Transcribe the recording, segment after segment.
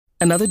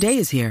Another day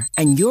is here,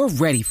 and you're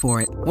ready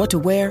for it. What to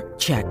wear?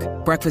 Check.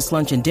 Breakfast,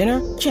 lunch, and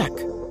dinner? Check.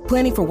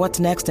 Planning for what's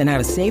next and how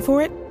to save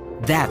for it?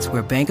 That's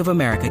where Bank of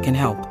America can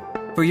help.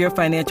 For your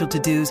financial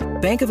to-dos,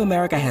 Bank of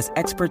America has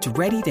experts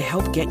ready to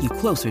help get you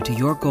closer to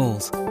your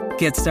goals.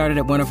 Get started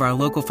at one of our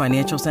local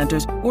financial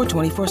centers or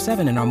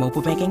 24/7 in our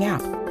mobile banking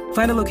app.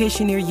 Find a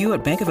location near you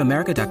at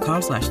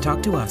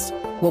bankofamerica.com/talktous.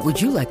 What would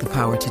you like the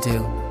power to do?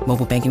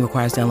 Mobile banking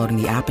requires downloading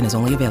the app and is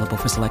only available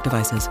for select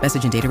devices.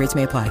 Message and data rates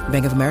may apply.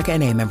 Bank of America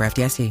N.A., member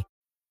FDIC.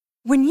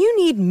 When you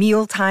need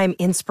mealtime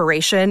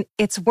inspiration,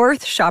 it's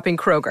worth shopping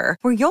Kroger,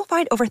 where you'll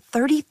find over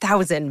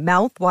 30,000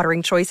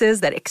 mouth-watering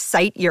choices that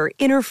excite your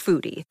inner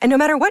foodie. And no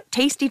matter what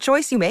tasty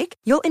choice you make,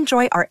 you'll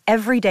enjoy our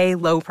everyday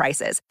low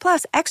prices,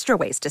 plus extra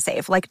ways to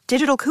save, like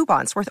digital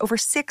coupons worth over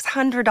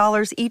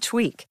 $600 each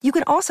week. You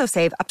can also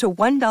save up to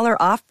 $1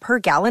 off per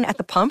gallon at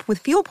the pump with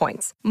fuel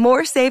points.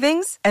 More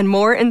savings and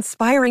more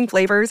inspiring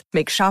flavors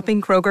make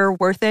shopping Kroger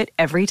worth it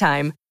every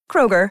time.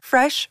 Kroger,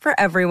 fresh for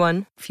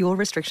everyone. Fuel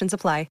restrictions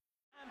apply.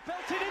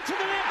 Belted into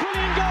the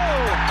brilliant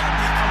goal.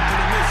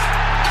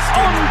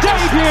 On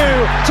debut,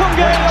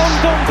 Tunge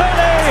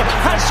Ndombele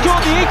has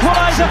scored the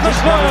equaliser for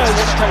Spurs.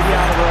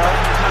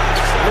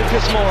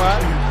 Lucas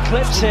Moura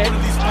clips it.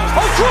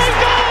 Oh, great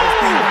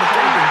goal!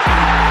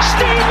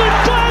 Stephen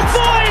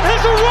Bergwijn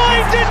has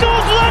arrived in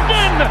North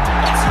London.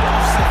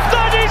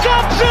 That is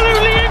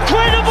absolutely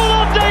incredible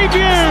on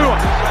debut.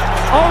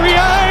 Oh,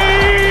 yeah!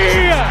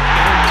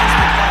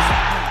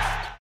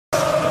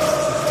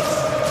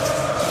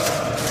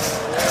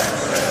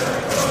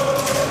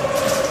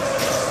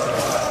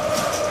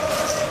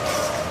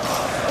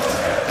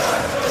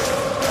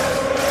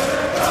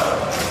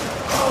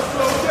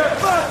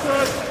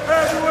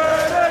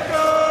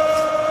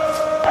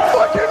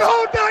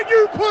 Hold down,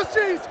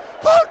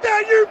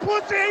 you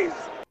pussies!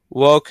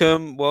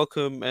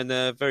 Welcome, and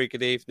a very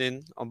good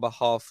evening on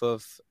behalf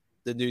of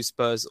the new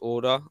Spurs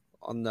order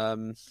on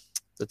the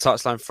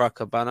Touchline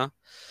Fracas banner.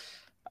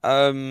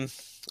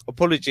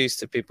 Apologies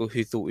to people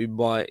who thought we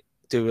might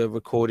do a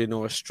recording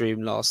or a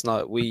stream last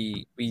night.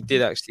 We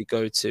did actually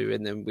go to,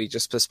 and then we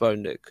just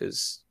postponed it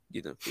because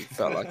we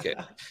felt like it.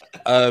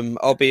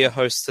 I'll be your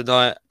host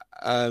tonight,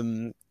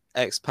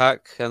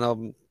 X-Pac, and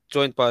I'm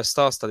joined by a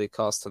star-studded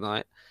cast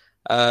tonight.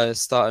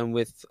 Starting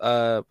with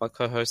my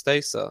co-host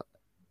Asa.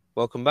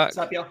 Welcome back. What's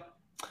up, y'all?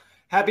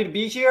 Happy to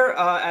be here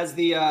as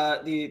the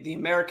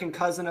American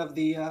cousin of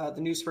the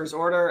new Spurs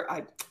order.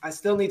 I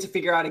still need to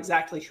figure out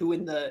exactly who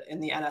in the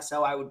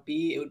NSO I would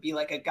be. It would be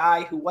like a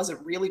guy who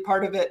wasn't really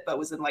part of it, but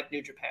was in like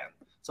New Japan.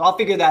 So I'll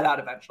figure that out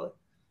eventually.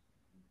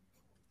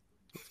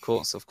 Of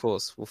course,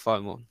 we'll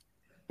find one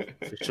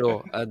for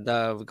sure. And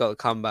we've got the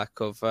comeback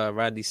of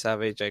Randy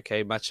Savage,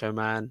 aka Macho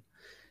Man,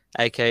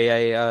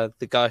 aka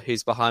the guy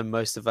who's behind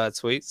most of our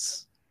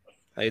tweets.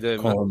 How you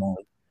doing, man?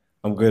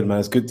 I'm good, man.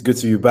 It's good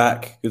to be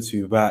back. Good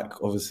to be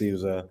back. Obviously, it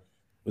was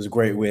a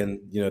great win.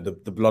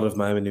 The blood of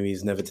my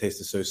enemies never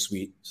tasted so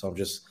sweet. So I'm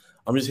just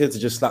here to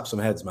just slap some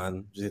heads,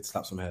 man. Just here to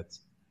slap some heads.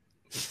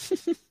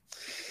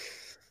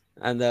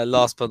 And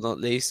last but not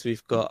least, we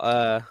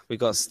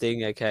got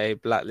Sting, aka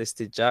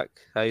Blacklisted Jack.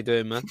 How you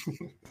doing, man?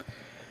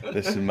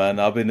 Listen, man,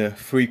 I've been a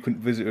frequent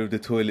visitor of the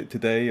toilet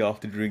today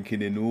after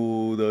drinking in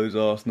all those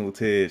Arsenal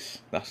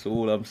tears. That's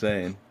all I'm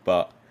saying.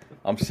 But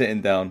I'm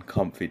sitting down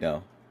comfy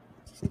now.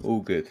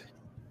 All good.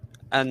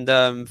 And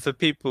for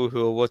people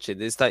who are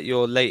watching, is that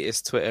your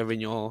latest Twitter in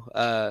your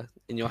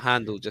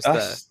handle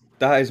there?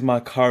 That is my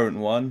current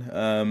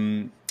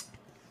one.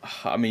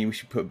 I mean, we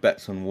should put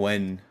bets on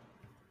when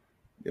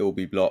it will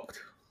be blocked.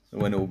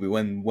 When it will be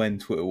when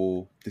Twitter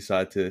will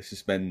decide to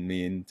suspend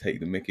me and take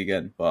the mic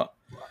again. But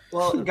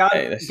well,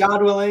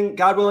 God willing,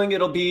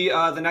 it'll be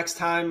the next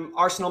time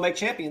Arsenal make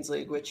Champions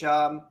League, which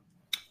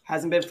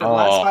hasn't been for the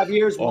last 5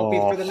 years, won't be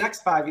for the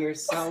next 5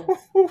 years. So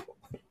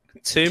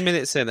 2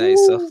 minutes in,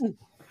 Asa.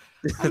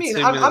 I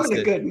mean, I'm in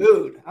a good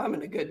mood. I'm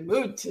in a good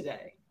mood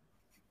today.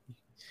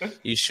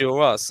 You sure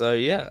are. So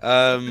yeah.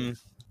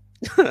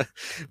 Well,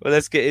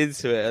 let's get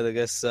into it. And I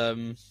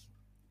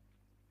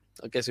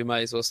guess we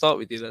might as well start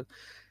with you then.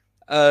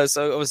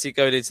 So obviously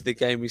going into the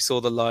game, we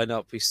saw the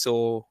lineup. We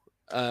saw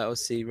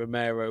obviously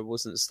Romero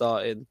wasn't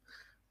starting.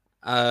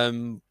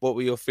 What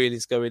were your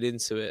feelings going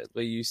into it?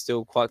 Were you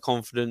still quite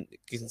confident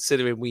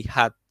considering we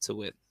had to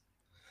win?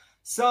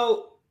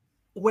 So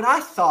what I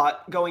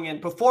thought going in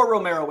before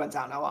Romero went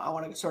down, I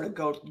want to sort of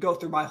go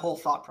through my whole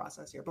thought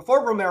process here.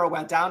 Before Romero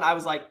went down, I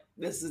was like,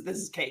 this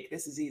is cake.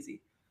 This is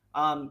easy.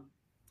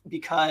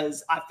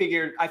 Because I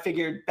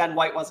figured Ben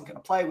White wasn't going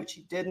to play, which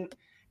he didn't.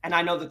 And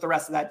I know that the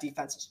rest of that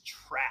defense is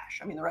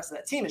trash. I mean, the rest of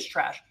that team is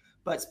trash,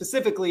 but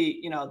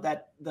specifically,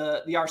 that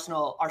the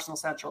Arsenal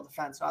central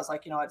defense. So I was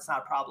like, it's not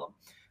a problem.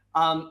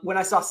 When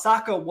I saw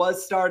Saka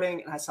was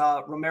starting and I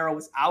saw Romero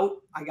was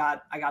out, I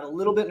got a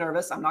little bit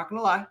nervous. I'm not going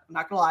to lie.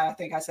 I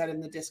think I said in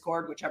the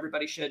Discord, which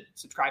everybody should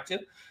subscribe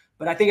to,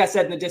 but I think I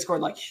said in the Discord,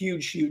 like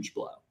huge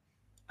blow.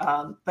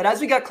 But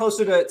as we got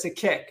closer to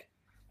kick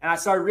and I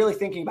started really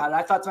thinking about it,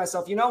 I thought to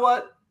myself, you know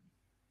what?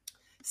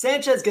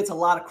 Sanchez gets a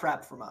lot of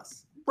crap from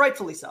us.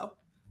 Rightfully so.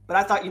 But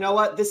I thought, you know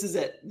what? This is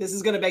it. This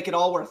is going to make it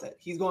all worth it.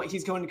 He's going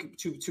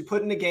to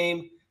put in a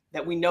game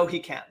that we know he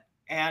can.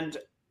 And,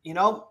 you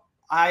know,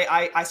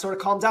 I sort of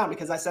calmed down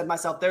because I said to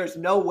myself, there's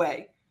no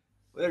way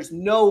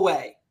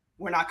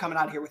we're not coming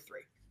out of here with 3.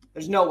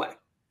 There's no way.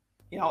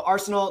 You know,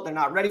 Arsenal, they're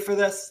not ready for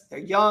this. They're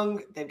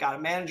young. They've got a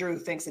manager who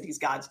thinks that he's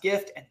God's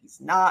gift, and he's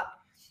not.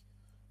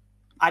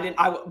 By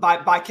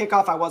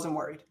kickoff, I wasn't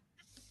worried.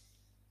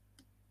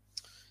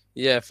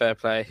 Yeah, fair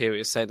play. I hear what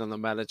you're saying on the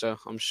manager.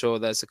 I'm sure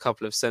there's a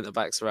couple of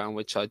centre-backs around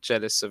which are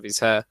jealous of his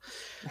hair.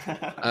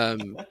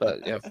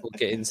 But yeah, we'll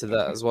get into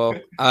that as well.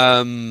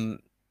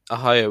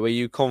 Ahaya, were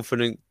you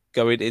confident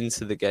going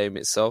into the game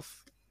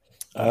itself?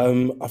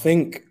 I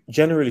think,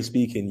 generally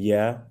speaking,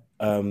 yeah.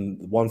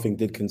 One thing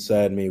did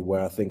concern me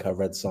where I think I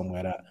read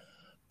somewhere that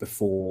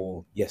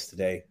before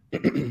yesterday,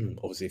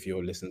 obviously if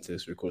you're listening to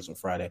this, we record on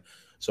Friday.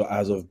 So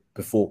as of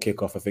before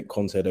kickoff, I think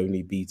Conte had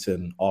only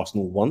beaten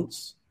Arsenal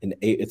once in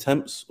 8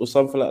 attempts or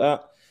something like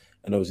that.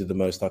 And obviously the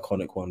most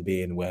iconic one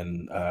being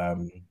when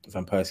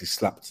Van Persie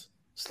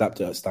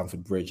slapped it at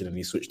Stamford Bridge and then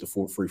he switched to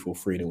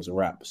 4-3-4-3 and it was a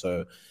wrap.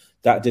 So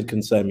that did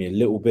concern me a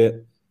little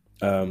bit.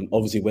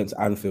 Obviously went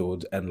to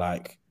Anfield and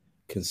like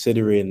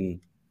considering,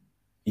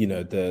 you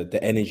know, the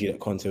energy that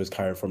Conte was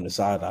carrying from the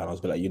sideline, I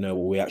was like, you know,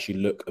 well, we actually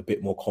look a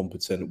bit more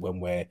competent when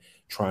we're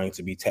trying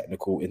to be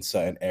technical in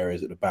certain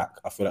areas at the back.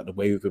 I feel like the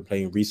way we've been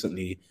playing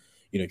recently,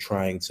 you know,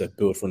 trying to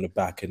build from the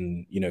back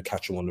and, you know,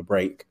 catch them on the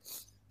break,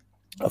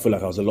 I feel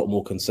like I was a lot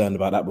more concerned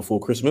about that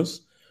before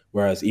Christmas.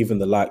 Whereas even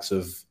the likes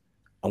of,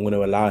 I'm going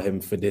to allow him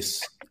for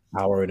this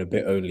hour and a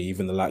bit only,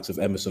 even the likes of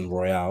Emerson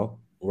Royale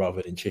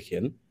rather than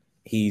Chicken,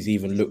 he's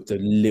even looked a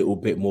little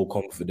bit more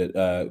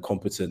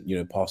competent, you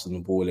know, passing the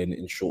ball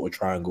in shorter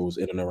triangles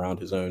in and around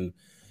his own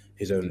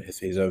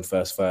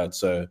first third.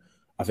 So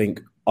I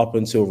think up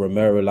until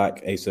Romero,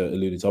 like Asa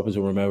alluded to, up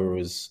until Romero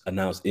was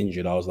announced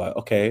injured, I was like,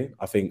 okay,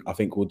 I think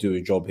we'll do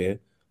a job here.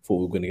 Thought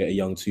we were going to get a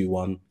young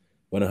 2-1.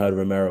 When I heard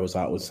Romero was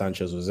out when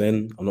Sanchez was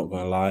in, I'm not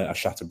going to lie, I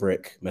shat a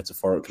brick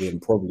metaphorically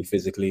and probably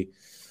physically.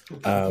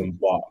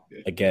 But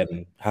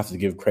again, have to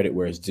give credit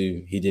where it's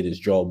due. He did his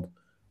job.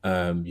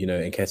 You know,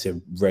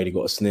 Nketiah really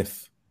got a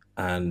sniff,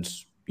 and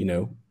you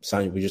know,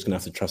 we're just gonna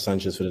have to trust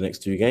Sanchez for the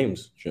next 2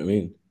 games. Do you know what I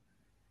mean?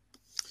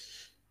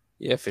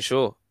 Yeah, for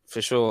sure.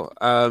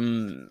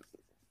 And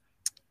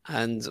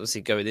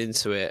obviously going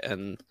into it,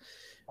 and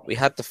we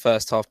had the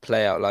first half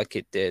play out like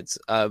it did.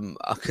 I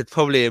could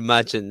probably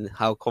imagine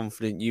how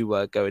confident you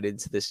were going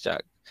into this,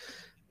 Jack.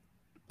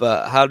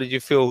 But how did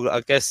you feel,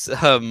 I guess,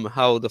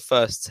 how the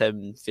first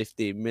 10,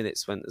 15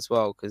 minutes went as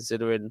well,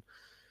 considering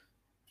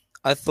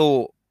I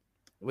thought,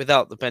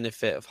 without the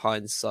benefit of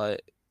hindsight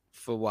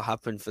for what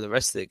happened for the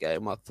rest of the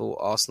game, I thought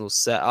Arsenal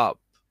set up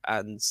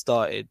and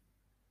started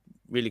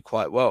really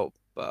quite well.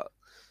 But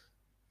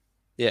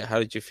yeah, how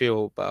did you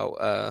feel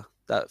about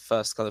that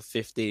first kind of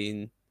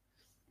 15,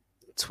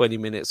 20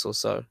 minutes or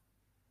so?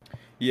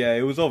 Yeah,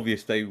 it was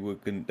obvious they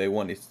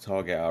wanted to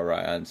target our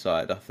right-hand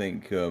side. I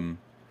think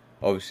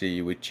obviously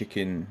with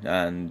Chicken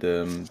and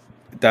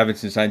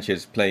Davinson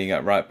Sanchez playing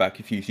at right back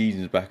a few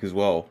seasons back as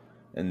well,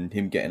 and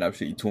him getting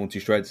absolutely torn to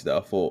shreds there, I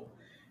thought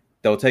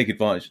they'll take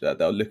advantage of that.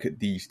 They'll look at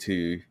these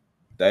two.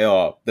 They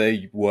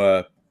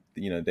were,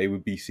 you know, they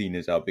would be seen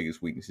as our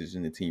biggest weaknesses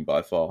in the team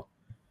by far.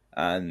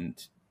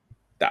 And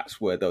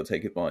that's where they'll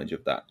take advantage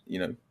of that, you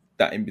know,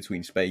 that in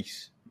between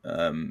space.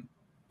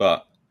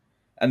 But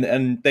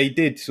they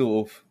did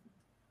sort of,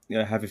 you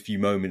know, have a few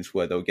moments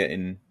where they'll get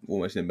in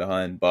almost in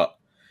behind. But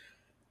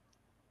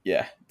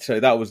yeah, so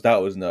that was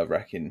nerve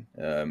wracking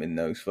in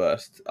those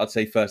first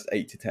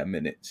 8 to 10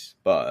 minutes.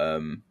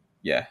 But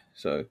yeah,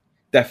 so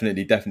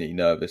definitely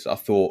nervous. I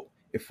thought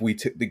if we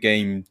took the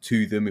game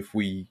to them, if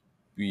the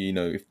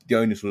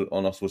onus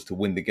on us was to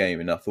win the game,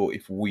 and I thought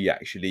if we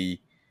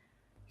actually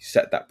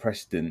set that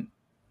precedent,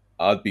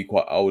 I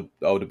would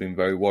have been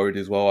very worried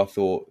as well. I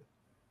thought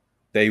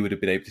they would have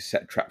been able to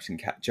set traps and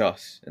catch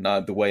us. And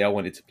the way I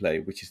wanted to play,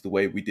 which is the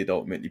way we did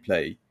ultimately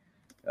play,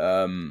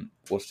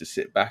 was to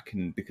sit back,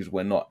 and because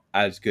we're not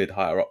as good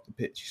higher up the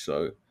pitch.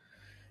 So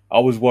I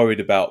was worried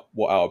about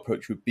what our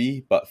approach would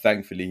be, but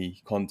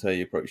thankfully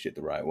Conte approached it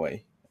the right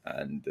way.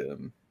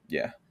 And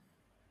yeah,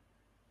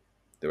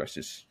 the rest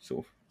is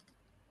sort of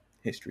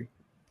history.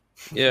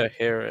 Yeah,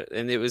 hear it.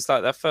 And it was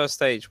like that first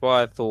stage where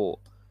I thought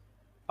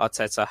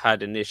Arteta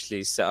had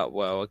initially set up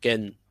well,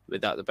 again,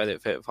 without the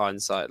benefit of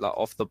hindsight. Like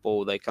off the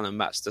ball, they kind of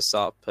matched us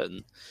up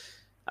and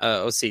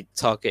obviously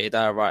targeted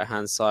our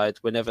right-hand side.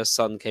 Whenever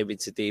Son came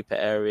into deeper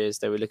areas,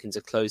 they were looking to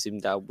close him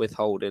down with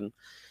Holding.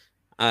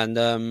 And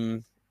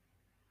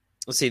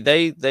obviously,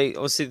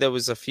 there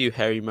was a few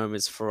hairy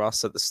moments for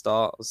us at the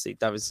start. Obviously,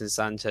 Davinson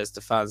Sanchez,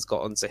 the fans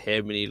got onto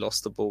him and he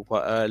lost the ball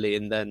quite early.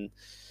 And then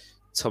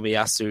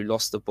Tomiyasu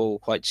lost the ball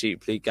quite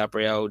cheaply.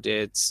 Gabriel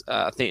did.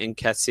 I think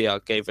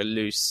Nketiah gave a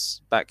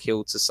loose back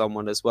heel to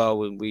someone as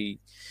well, and we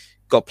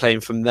got playing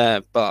from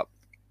there. But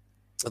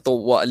I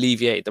thought what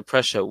alleviated the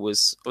pressure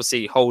was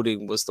obviously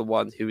Holding was the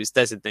one who was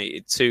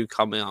designated to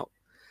come out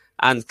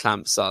and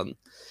clamp Son.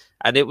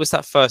 And it was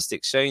that first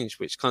exchange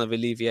which kind of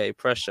alleviated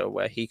pressure,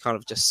 where he kind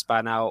of just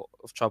span out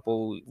of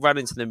trouble, ran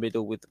into the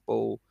middle with the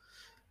ball.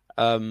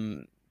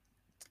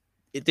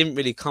 It didn't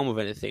really come with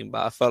anything,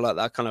 but I felt like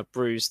that kind of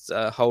bruised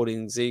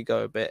Holding's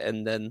ego a bit.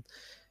 And then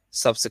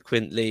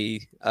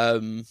subsequently,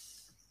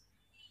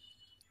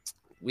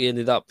 we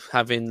ended up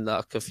having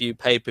like a few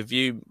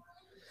pay-per-view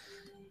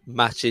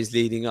matches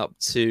leading up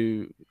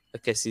to, I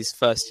guess, his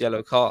first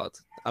yellow card.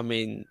 I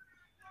mean,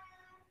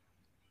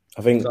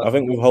 I think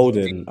with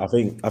Holden, I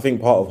think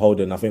part of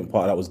Holden, I think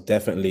part of that was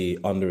definitely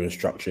under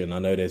instruction. I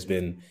know there's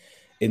been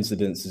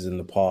incidences in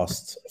the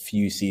past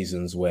few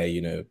seasons where,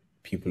 you know,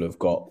 people have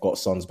got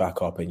sons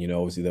back up, and, you know,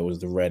 obviously there was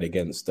the red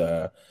against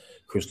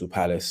Crystal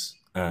Palace,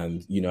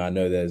 and, you know, I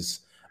know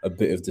there's a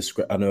bit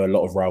of I know a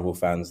lot of rival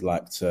fans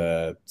like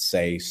to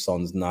say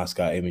Son's nice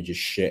guy image is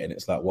shit, and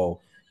it's like, well,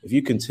 if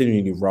you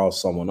continually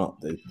rouse someone up,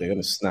 they're going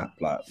to snap.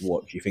 Like,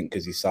 what do you think?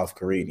 Because he's South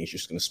Korean, he's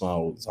just going to smile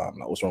all the time.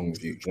 Like, what's wrong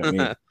with you? Do you know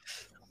what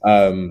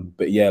I mean?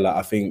 But yeah, like,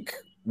 I think,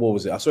 what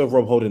was it? I saw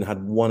Rob Holding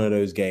had one of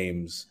those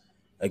games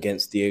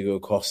against Diego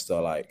Costa,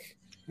 like,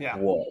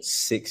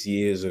 6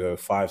 years ago,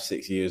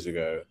 5-6 years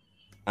ago.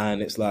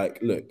 And it's like,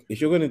 look,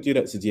 if you're going to do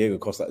that to Diego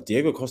Costa,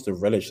 Diego Costa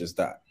relishes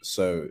that.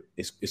 So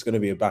it's going to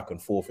be a back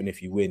and forth. And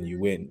if you win, you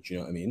win. Do you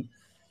know what I mean?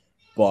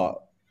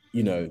 But,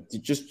 you know,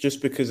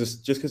 just because it's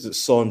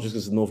Son, just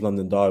because it's North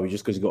London derby,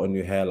 just because you got a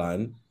new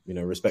hairline, you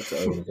know, respect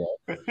to Owen.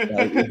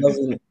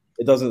 Like,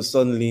 it doesn't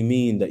suddenly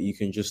mean that you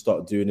can just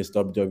start doing this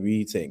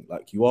WWE thing.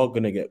 Like, you are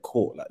going to get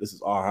caught. Like, this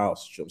is our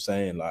house. You know what I'm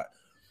saying? Like,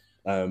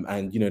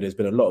 and, you know, there's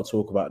been a lot of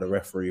talk about the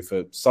referee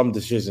for some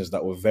decisions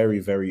that were very,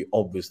 very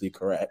obviously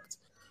correct.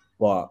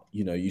 But,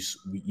 you know,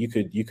 you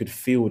could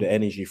feel the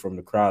energy from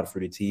the crowd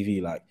through the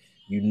TV. Like,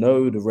 you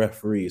know, the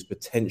referee is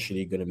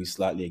potentially going to be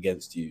slightly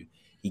against you.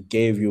 He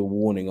gave you a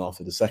warning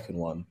after the second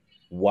one.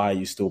 Why are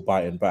you still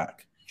biting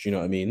back? Do you know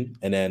what I mean?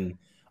 And then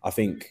I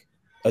think,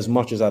 as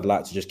much as I'd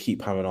like to just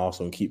keep hammering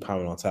Arsenal and keep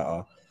hammering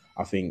Arteta,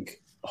 I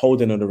think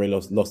Holden had already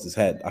lost his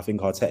head. I think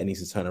Arteta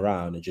needs to turn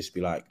around and just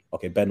be like,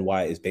 okay, Ben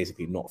White is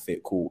basically not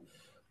fit. Cool.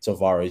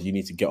 Tavares, you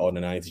need to get on,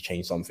 and I need to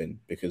change something,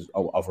 because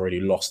I've already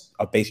lost.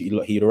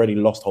 He'd already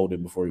lost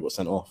Holden before he was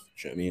sent off.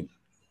 Do you know what I mean?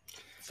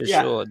 For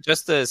sure.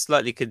 Just a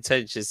slightly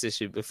contentious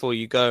issue before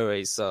you go,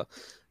 Racer.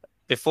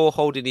 Before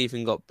Holden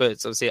even got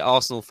booked, obviously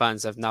Arsenal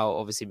fans have now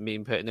obviously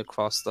been putting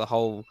across the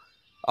whole,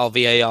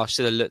 VAR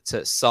should have looked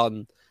at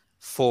Son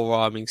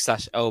forearming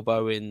 /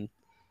 elbowing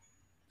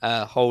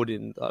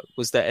Holden.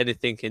 Was there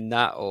anything in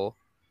that, or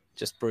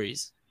just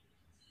breeze?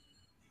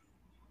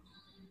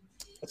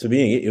 To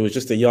me, it was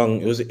just a young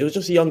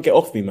get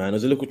off me, man. It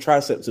was a little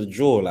tricep to the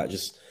jaw, like,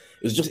 just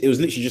it was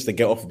literally just a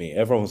get off me.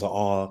 Everyone was like,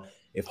 oh,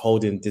 if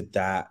Holden did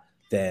that,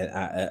 then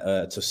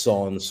to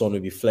Son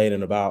would be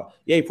flailing about.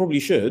 Yeah, he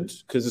probably should,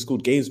 because it's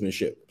called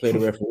gamesmanship. Play the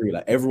referee.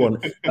 Like,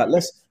 everyone, like,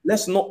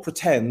 let's not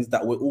pretend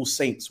that we're all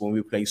saints when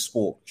we play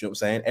sport. Do you know what I'm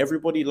saying?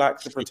 Everybody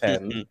likes to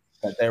pretend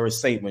that they're a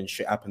saint when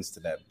shit happens to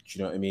them. Do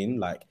you know what I mean?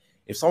 Like,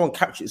 if someone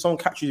catches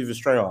you with a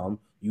straight arm,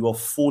 you are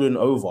falling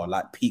over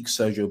like peak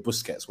Sergio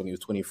Busquets when he was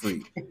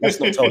 23. Let's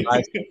not tell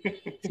lies. You know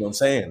what I'm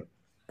saying?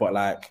 But,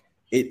 like,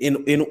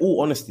 in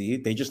all honesty,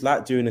 they just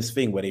like doing this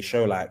thing where they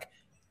show, like,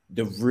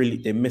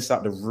 they miss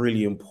out the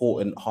really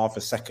important half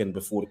a second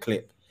before the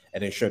clip,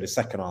 and then show the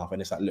second half.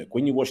 And it's like, look,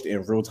 when you watched it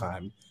in real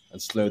time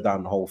and slow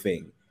down the whole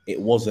thing, it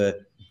was a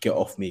get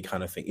off me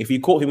kind of thing. If you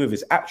caught him with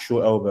his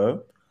actual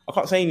elbow, I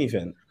can't say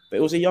anything. But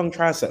it was a young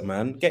tricep,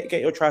 man. Get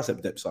your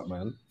tricep dips up,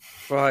 man.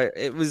 Right.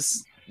 It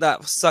was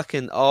that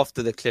second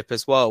after the clip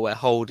as well, where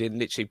Holding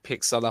literally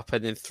picked Son up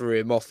and then threw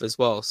him off as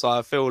well. So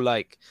I feel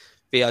like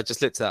VR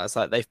just looked at that. It's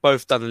like they've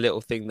both done a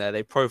little thing there.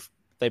 They both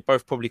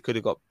probably could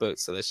have got booked,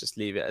 so let's just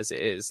leave it as it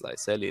is, like,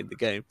 it's early in the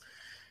game.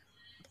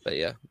 But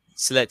yeah,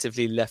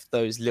 selectively left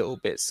those little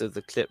bits of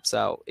the clips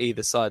out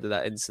either side of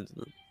that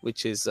incident,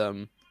 which is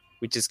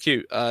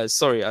cute.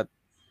 Sorry, I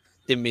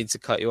didn't mean to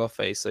cut you off,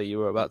 so you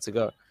were about to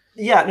go.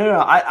 Yeah, no.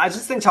 I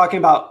just think, talking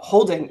about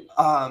Holding,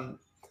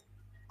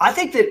 I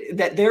think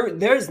that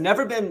there's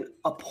never been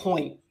a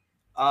point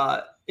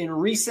in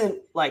recent,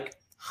 like,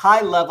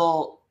 high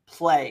level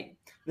play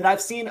that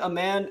I've seen a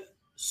man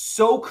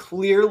so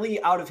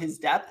clearly out of his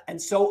depth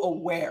and so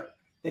aware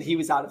that he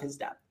was out of his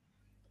depth.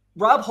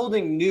 Rob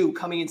Holding knew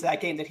coming into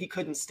that game that he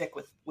couldn't stick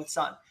with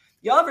Son.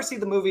 Y'all ever see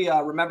the movie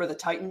Remember the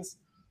Titans?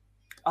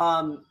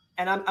 And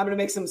I'm going to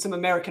make some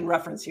American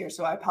reference here,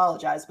 so I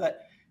apologize,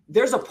 but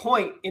there's a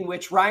point in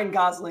which Ryan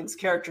Gosling's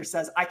character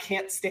says, I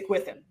can't stick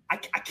with him. I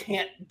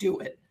can't do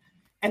it.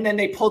 And then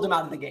they pulled him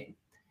out of the game.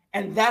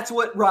 And that's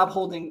what Rob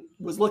Holding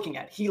was looking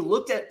at. He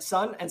looked at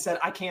Son and said,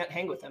 I can't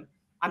hang with him.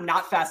 I'm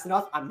not fast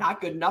enough. I'm not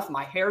good enough.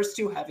 My hair is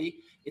too heavy.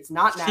 It's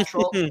not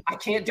natural. I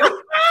can't do it.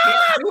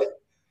 I can't do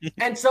it.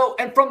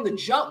 And from the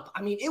jump,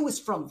 I mean, it was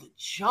from the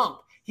jump.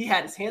 He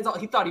had his hands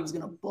out. He thought he was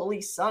going to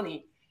bully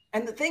Sonny.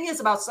 And the thing is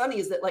about Sonny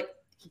is that, like,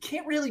 he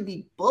can't really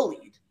be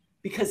bullied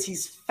because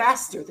he's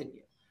faster than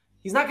you.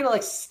 He's not going to,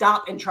 like,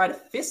 stop and try to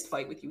fist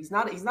fight with you. He's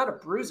not a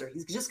bruiser.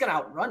 He's just going to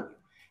outrun you.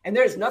 And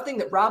there's nothing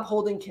that Rob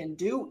Holding can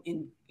do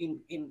in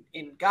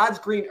God's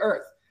green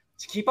earth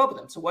to keep up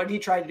with him. So what did he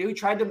try to do? He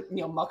tried to,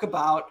 muck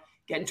about,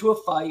 get into a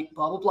fight,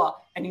 blah, blah, blah,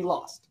 and he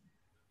lost.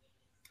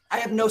 I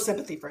have no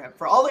sympathy for him.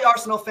 For all the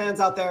Arsenal fans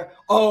out there,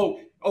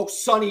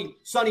 Sonny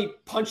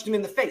punched him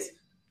in the face.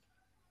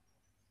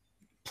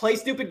 Play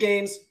stupid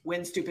games,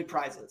 win stupid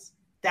prizes.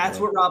 That's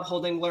what Rob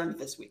Holding learned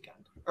this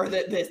weekend, or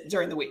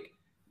during the week.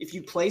 If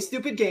you play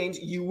stupid games,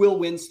 you will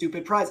win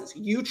stupid prizes.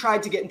 You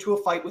tried to get into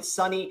a fight with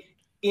Sonny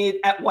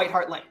at White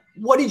Hart Lane.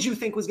 What did you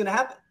think was going to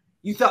happen?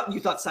 You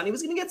thought Sonny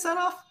was going to get sent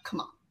off?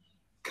 Come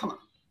on.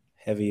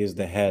 Heavy is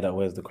the hair that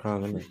wears the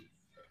crown, isn't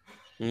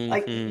it?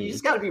 Like, you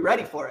just got to be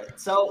ready for it.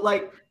 So,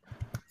 like,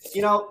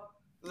 it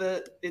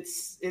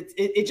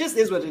just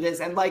is what it is.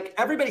 And like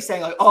everybody's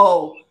saying, like,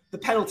 oh, the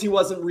penalty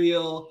wasn't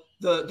real,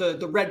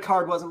 the red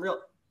card wasn't real.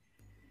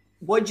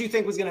 What did you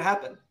think was going to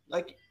happen?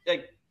 Like,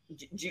 do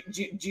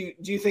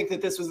you think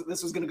that this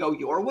was going to go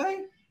your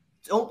way?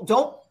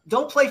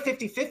 Don't play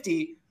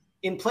 50-50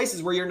 in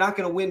places where you're not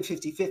going to win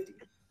 50-50.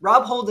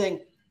 Rob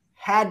Holding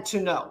had to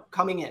know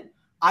coming in,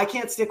 I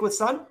can't stick with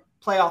Son.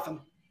 Play off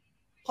him.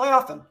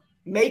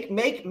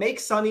 Make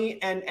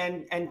Sonny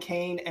and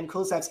Kane and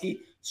Kulusevski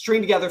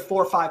string together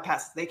 4 or 5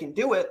 passes. They can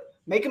do it.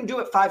 Make them do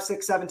it 5,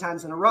 6, 7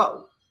 times in a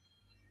row.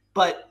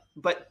 But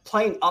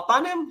playing up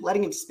on him,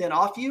 letting him spin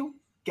off you,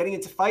 getting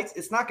into fights,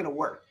 it's not going to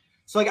work.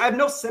 So like I have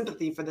no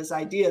sympathy for this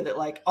idea that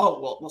like,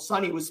 oh well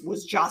Sonny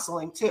was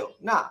jostling too.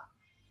 Nah.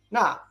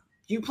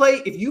 If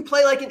you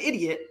play like an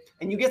idiot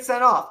and you get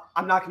sent off,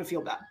 I'm not going to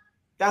feel bad.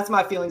 That's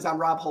my feelings on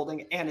Rob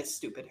Holding and his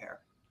stupid hair.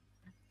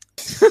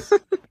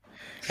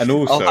 And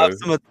also, I'll have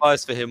some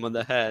advice for him on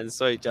the hair. And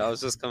sorry, Jack, I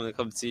was just going to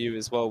come to you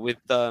as well with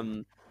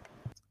the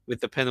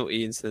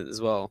penalty incident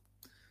as well.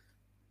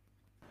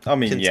 I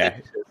mean,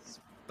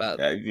 But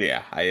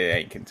it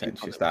ain't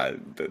contentious.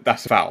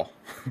 That's a foul.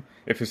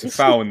 If it's a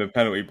foul in the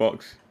penalty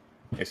box,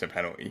 it's a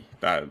penalty.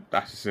 That's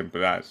as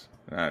simple as.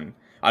 And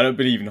I don't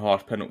believe in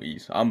harsh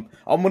penalties. I'm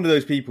one of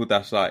those people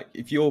that's like,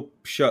 if you're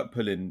shirt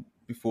pulling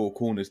before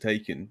corner's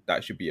taken,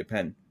 that should be a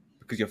pen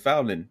because you're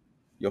fouling.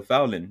 You're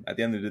fouling at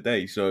the end of the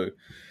day. So,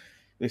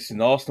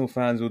 listen, Arsenal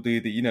fans will do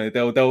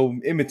that. They'll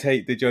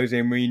imitate the Jose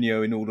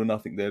Mourinho in All or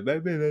Nothing. There,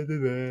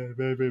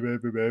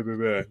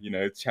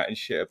 chatting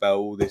shit about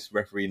all this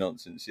referee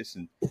nonsense.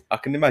 Listen, I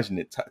can imagine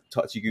it.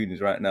 Touchy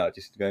Gooners right now,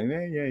 just going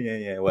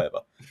yeah, whatever.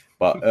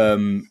 But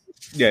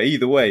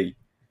either way,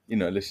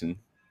 listen.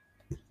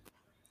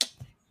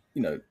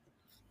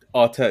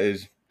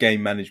 Arteta's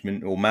game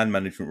management or man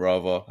management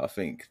rather, I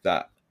think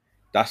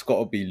that's got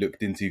to be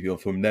looked into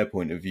from their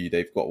point of view.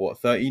 They've got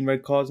 13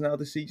 red cards now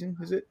this season,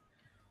 is it?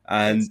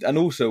 And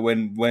also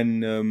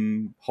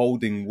when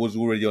Holding was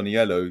already on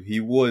yellow, he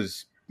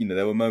was,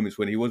 there were moments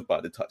when he was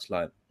by the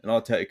touchline, and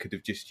Arteta could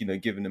have just,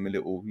 given him a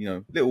little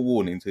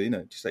warning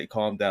to, just say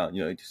calm down,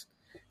 just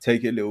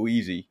take it a little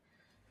easy.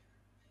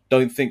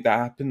 Don't think that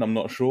happened. I'm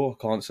not sure.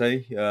 I can't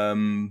say. I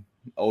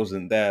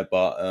wasn't there,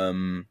 but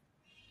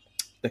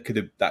that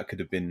could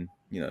have been,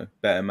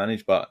 better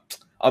managed. But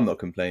I'm not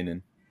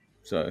complaining.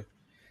 So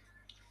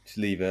just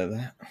leave it at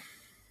that.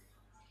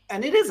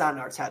 And it is on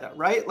Arteta,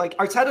 right? Like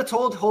Arteta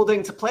told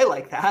Holding to play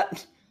like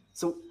that.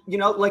 So,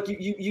 like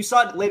you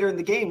saw it later in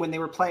the game when they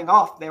were playing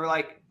off. They were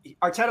like,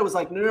 Arteta was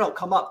like, no,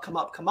 come up.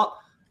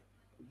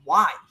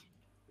 Why?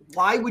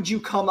 Why would you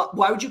come up?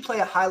 Why would you play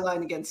a high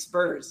line against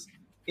Spurs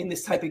in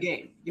this type of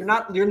game? You're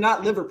not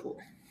Liverpool.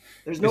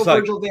 There's no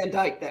Virgil van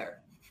Dijk there.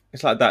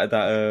 It's like that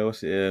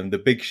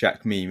the Big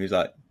Shaq meme is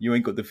like, you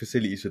ain't got the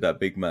facilities for that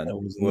big man.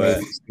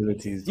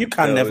 Facilities. You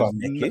can never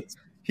make it.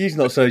 He's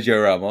not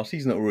Sergio Ramos.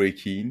 He's not Roy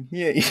Keane.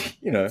 Yeah,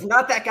 He's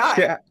not that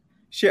guy.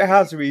 Shit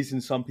has a reason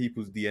in some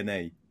people's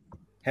DNA.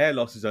 Hair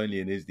loss is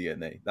only in his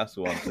DNA. That's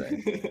what I'm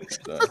saying.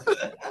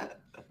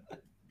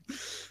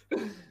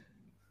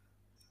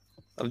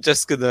 I'm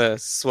just gonna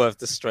swerve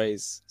the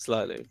strays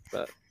slightly,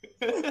 but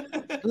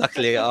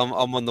luckily I'm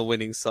on the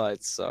winning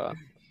side, so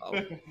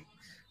I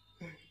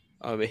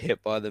won't be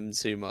hit by them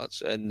too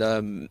much.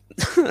 And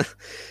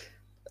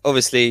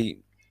obviously,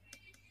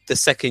 the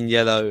second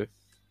yellow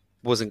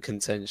wasn't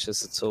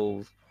contentious at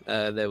all.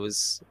 There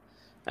was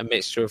a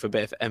mixture of a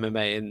bit of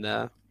MMA in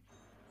there.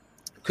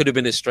 Could have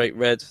been a straight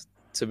red,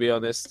 to be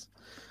honest.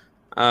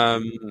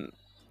 And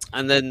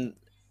then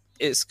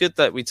it's good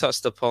that we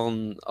touched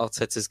upon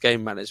Arteta's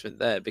game management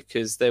there,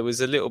 because there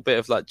was a little bit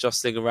of like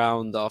jostling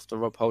around after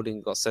Rob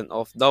Holding got sent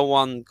off. No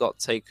one got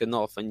taken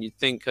off, and you'd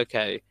think,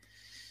 okay,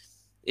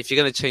 if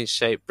you're going to change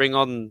shape, bring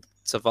on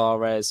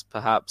Tavares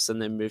perhaps,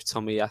 and then move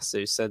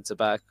Tomiyasu centre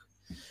back.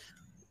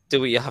 Do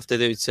what you have to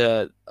do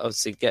to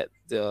obviously get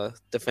the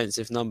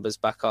defensive numbers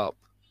back up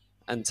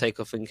and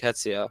take off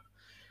Nketiah,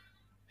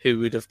 who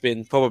would have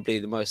been probably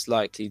the most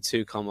likely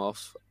to come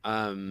off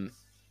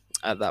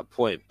at that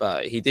point.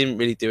 But he didn't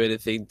really do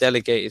anything,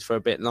 delegated for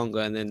a bit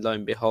longer, and then lo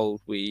and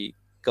behold, we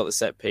got the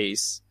set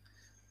piece.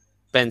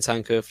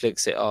 Bentancur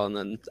flicks it on,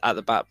 and at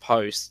the back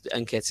post,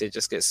 Nketiah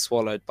just gets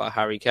swallowed by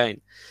Harry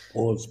Kane.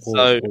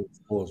 Pause.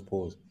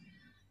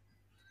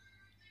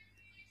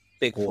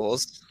 Big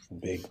pause.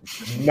 Big,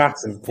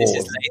 massive pause.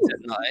 This is late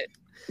at night.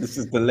 This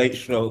is the late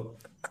show.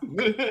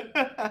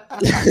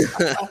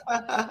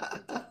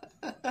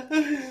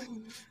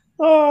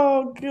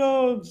 Oh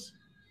God!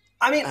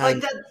 I mean,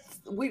 like that.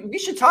 We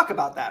should talk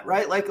about that,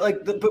 right?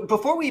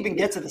 Before we even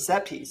get to the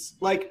set piece,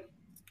 like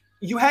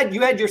you had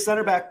your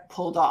center back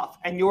pulled off,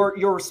 and your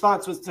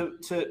response was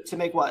to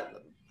make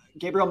what,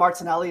 Gabriel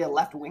Martinelli a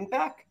left wing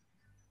back.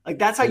 Like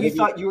that's how you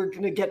thought you were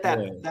going to get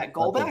that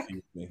goal back.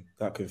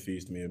 That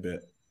confused me a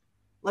bit.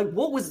 Like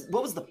what was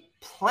the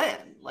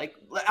plan? Like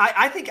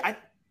I think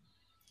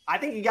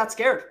he got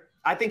scared.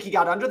 I think he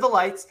got under the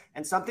lights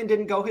and something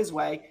didn't go his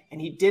way, and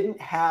he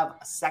didn't have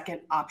a second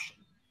option.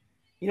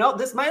 You know,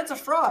 this man's a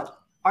fraud.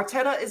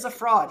 Arteta is a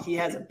fraud. He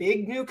has a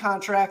big new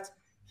contract.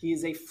 He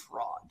is a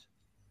fraud.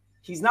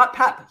 He's not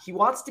Pep. He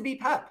wants to be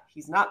Pep.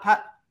 He's not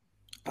Pep.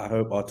 I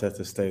hope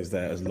Arteta stays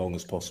there as long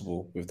as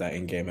possible with that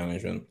in-game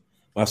management.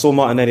 When I saw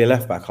Martinelli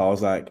left back, I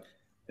was like,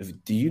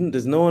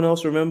 does no one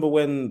else remember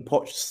when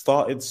Poch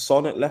started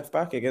Son at left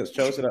back against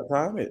Chelsea that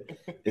time?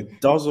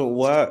 It doesn't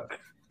work.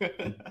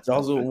 It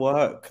doesn't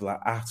work like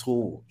at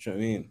all. Do you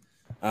know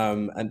what I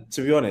mean? And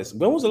to be honest,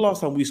 when was the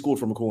last time we scored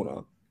from a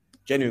corner?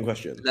 Genuine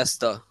question.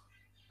 Leicester.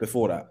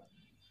 Before that,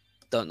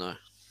 don't know.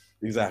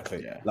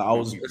 Exactly. Yeah, like I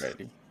was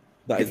ready.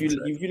 Like if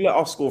you let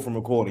us score from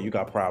a corner, you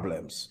got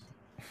problems.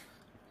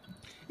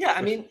 Yeah,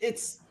 I mean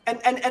it's and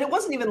it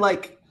wasn't even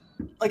like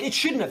it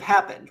shouldn't have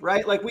happened,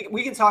 right? Like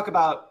we can talk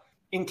about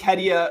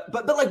Nketiah,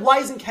 but like why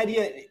isn't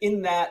Nketiah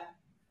in that?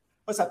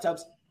 What's up,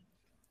 Tubbs?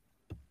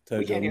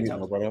 We can't hear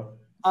Tubbs.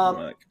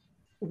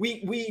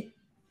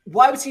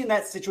 Why was he in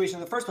that situation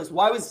in the first place?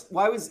 Why was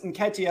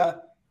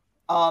Nketiah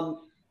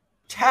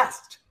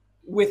tasked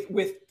with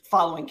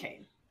following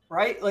Kane,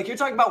 right? Like you're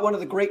talking about one of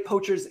the great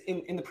poachers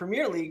in the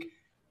Premier League,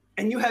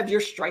 and you have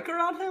your striker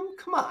on him.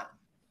 Come on,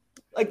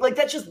 like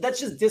that's just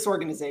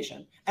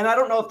disorganization. And I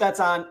don't know if that's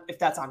on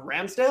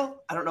Ramsdale.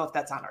 I don't know if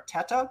that's on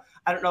Arteta.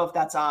 I don't know if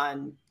that's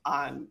on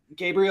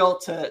Gabriel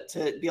to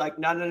be like,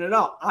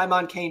 no, I'm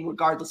on Kane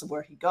regardless of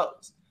where he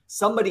goes.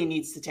 Somebody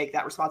needs to take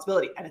that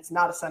responsibility, and it's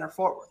not a center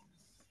forward.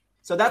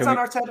 So that's on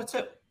Arteta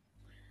too.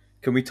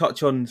 Can we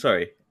touch on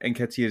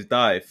Nketiah's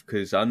dive?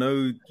 Because I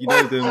know you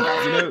know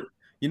them.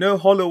 You know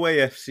Holloway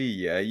FC.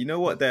 Yeah, you know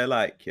what they're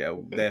like. Yeah,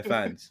 their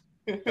fans.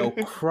 They'll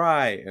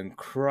cry and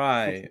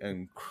cry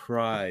and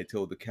cry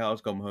till the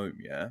cows come home.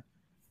 Yeah,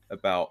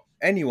 about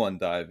anyone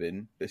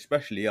diving,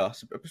 especially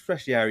us,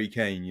 especially Harry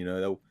Kane. You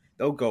know,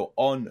 they'll go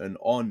on and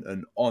on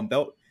and on.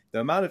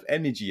 The amount of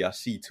energy I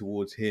see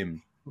towards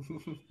him.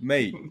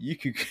 Mate, you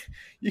could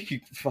I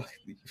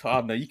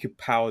don't know, you could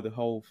power the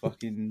whole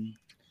fucking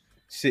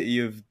city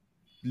of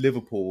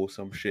Liverpool or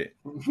some shit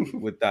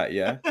with that,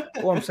 yeah?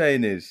 What I'm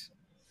saying is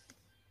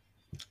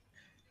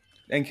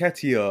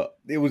Nketiah,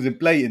 it was a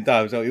blatant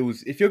dive. So it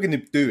was, if you're gonna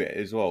do it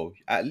as well,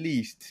 at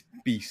least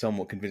be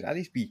somewhat convinced, at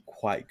least be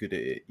quite good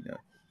at it,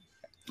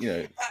 you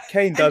know.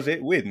 Kane does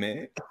it with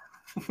me,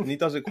 and he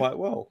does it quite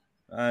well.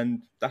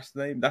 And that's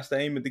the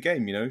aim of the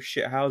game, you know,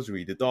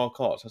 shithousery, the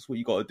dark arts, that's what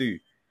you gotta do.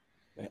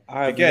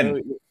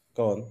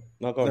 Go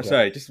on.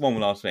 Sorry, just one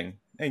last thing.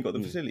 Ain't got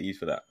the facilities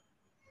for that.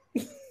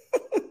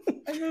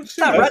 It's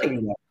not ready.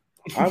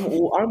 I'm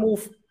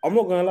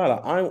not gonna lie.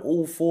 Like, I'm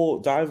all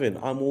for diving.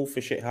 I'm all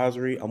for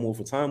shithousery. I'm all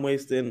for time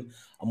wasting.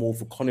 I'm all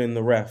for conning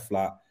the ref.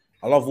 Like,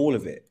 I love all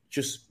of it.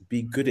 Just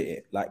be good at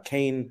it. Like,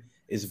 Kane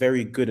is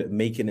very good at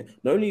making it.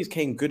 Not only is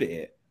Kane good at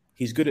it,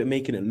 he's good at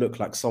making it look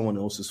like someone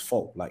else's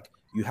fault. Like,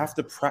 you have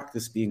to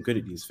practice being good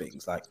at these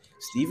things. Like,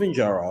 Steven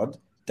Gerrard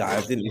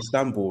dived in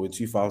Istanbul in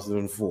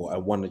 2004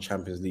 and won the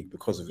Champions League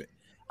because of it.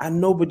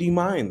 And nobody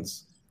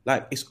minds.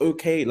 Like, it's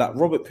okay. Like,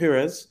 Robert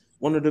Pires,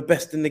 one of the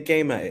best in the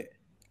game at it.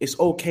 It's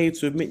okay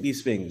to admit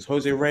these things.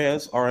 Jose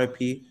Reyes,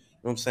 RIP, you know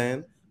what I'm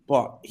saying?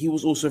 But he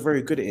was also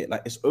very good at it.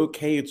 Like, it's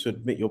okay to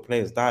admit your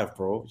players dive,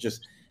 bro.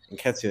 Just,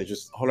 Nketiah,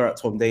 just holler at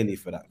Tom Daly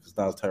for that, because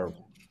that was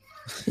terrible.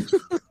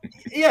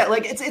 Yeah,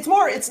 like,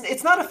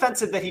 it's not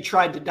offensive that he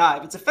tried to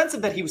dive. It's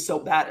offensive that he was so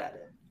bad at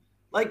it.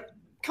 Like,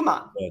 come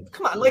on.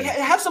 Like,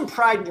 have some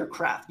pride in your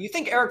craft. You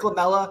think Eric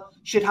Lamela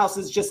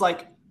shithouses just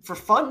like for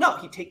fun? No,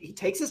 he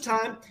takes his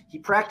time. He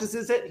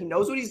practices it. He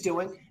knows what he's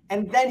doing,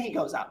 and then he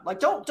goes out.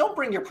 Like, don't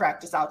bring your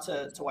practice out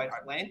to White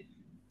Hart Lane.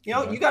 You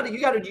know, you got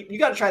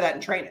to try that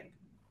in training.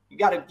 You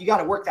got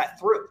to work that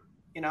through.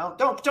 You know,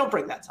 don't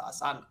bring that to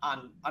us on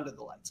under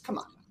the lights. Come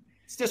on,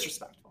 it's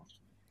disrespectful.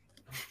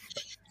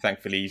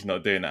 Thankfully, he's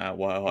not doing that at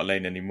White Hart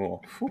Lane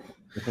anymore.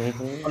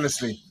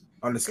 Honestly.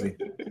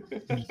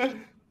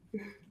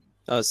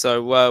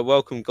 So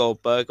welcome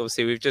Goldberg.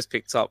 Obviously, we've just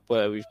picked up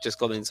where we've just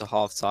gone into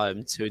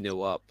halftime,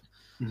 2-0 up.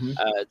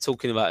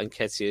 Talking about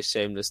Nketiah's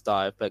shameless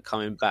dive, but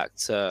coming back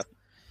to,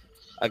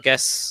 I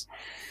guess,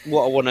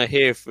 what I want to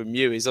hear from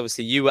you is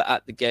obviously you were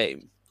at the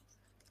game,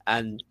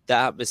 and the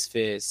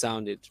atmosphere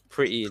sounded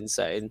pretty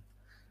insane.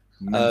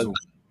 Mental.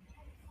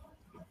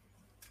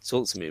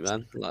 Talk to me,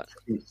 man. Like,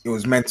 it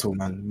was mental,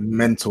 man.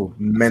 Mental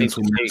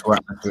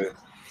atmosphere.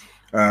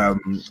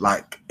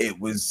 Like, it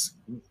was,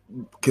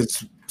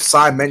 because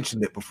Sai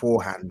mentioned it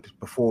beforehand,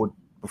 before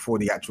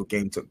the actual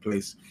game took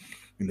place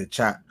in the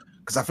chat.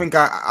 Because I think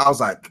I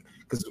was like,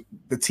 because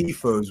the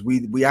tifos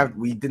we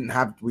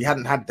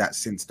hadn't had that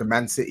since the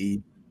Man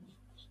City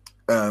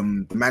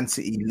the Man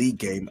City league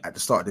game at the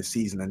start of the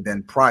season, and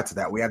then prior to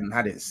that, we hadn't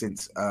had it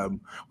since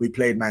we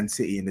played Man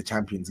City in the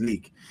Champions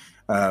League.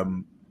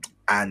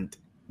 And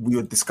we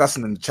were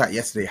discussing in the chat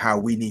yesterday how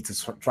we need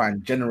to try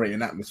and generate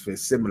an atmosphere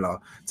similar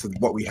to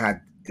what we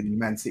had in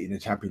Man City in the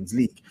Champions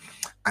League.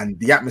 And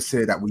the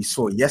atmosphere that we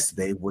saw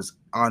yesterday was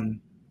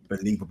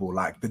unbelievable.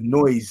 Like the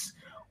noise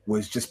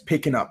was just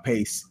picking up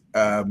pace,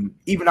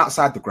 even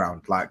outside the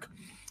ground. Like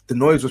the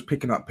noise was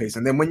picking up pace.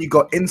 And then when you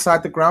got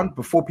inside the ground,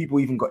 before people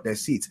even got their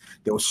seats,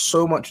 there was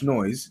so much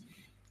noise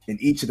in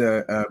each of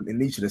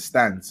the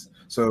stands.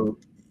 So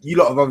you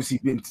lot have obviously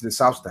been to the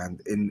South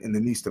Stand in the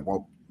new stand.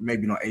 Well,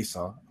 maybe not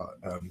ASA,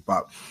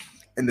 but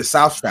in the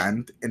South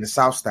Stand,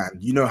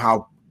 you know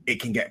how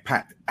it can get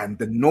packed, and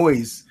the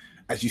noise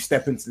as you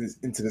step into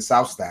the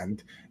South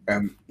Stand,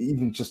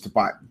 even just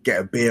to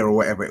get a beer or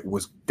whatever, it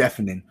was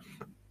deafening.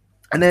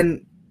 And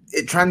then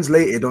it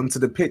translated onto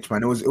the pitch,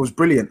 man. It was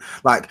brilliant.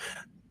 Like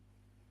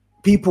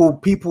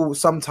people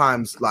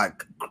sometimes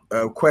like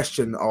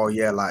question, oh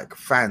yeah, like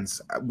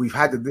fans. We've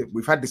had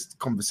this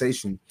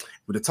conversation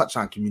with the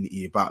touchline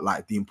community about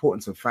like the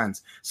importance of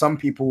fans. Some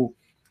people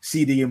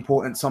see the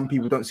importance, some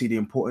people don't see the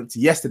importance.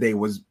 Yesterday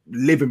was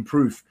living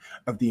proof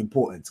of the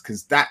importance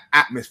because that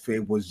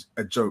atmosphere was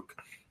a joke.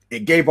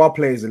 It gave our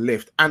players a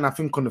lift, and I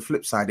think on the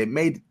flip side, it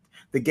made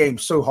the game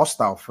so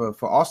hostile for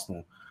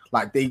Arsenal.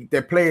 Like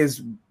their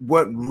players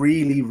weren't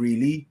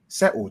really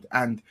settled,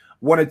 and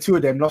one or two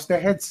of them lost their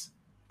heads.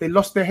 They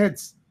lost their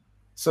heads.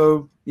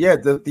 So yeah,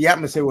 the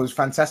atmosphere was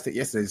fantastic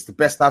yesterday. It's the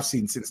best I've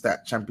seen since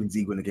that Champions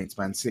League win against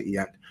Man City,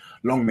 and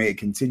long may it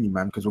continue,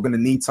 man, because we're going to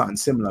need something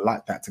similar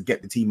like that to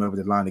get the team over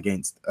the line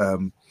against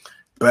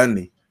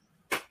Burnley.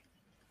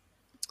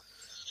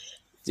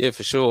 Yeah,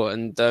 for sure.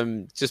 And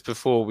just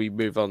before we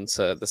move on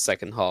to the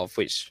second half,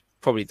 which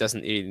probably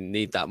doesn't even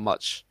need that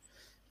much,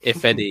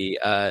 if any,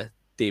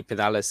 deep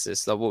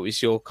analysis, like what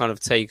was your kind of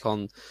take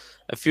on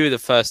a few of the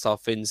first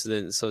half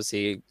incidents?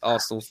 Obviously,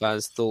 Arsenal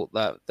fans thought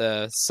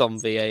that some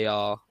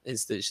VAR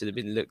incident should have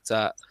been looked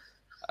at.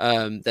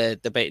 They're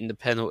debating the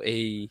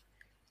penalty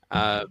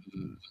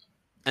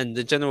and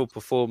the general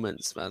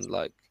performance, man.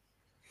 Like,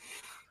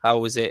 how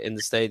was it in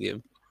the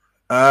stadium?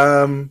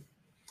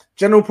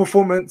 General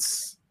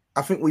performance,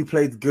 I think we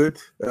played good.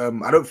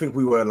 I don't think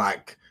we were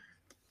like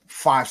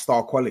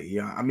 5-star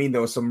quality. I mean,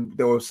 there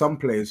were some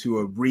players who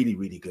were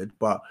really good,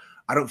 but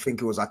I don't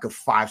think it was like a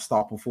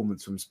 5-star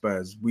performance from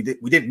Spurs. We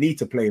didn't need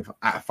to play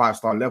at a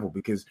 5-star level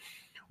because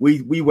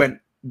we went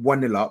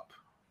 1-0 up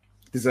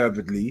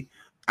deservedly,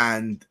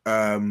 and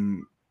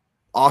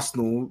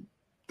Arsenal,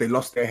 they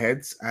lost their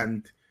heads,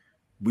 and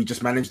we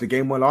just managed the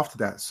game well after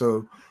that.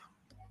 So,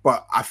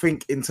 but I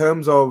think in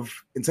terms of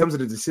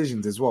the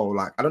decisions as well,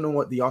 like I don't know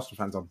what the Arsenal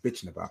fans are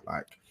bitching about.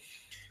 Like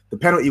the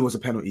penalty was a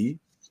penalty.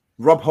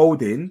 Rob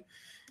Holding,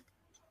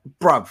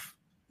 bruv.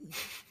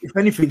 If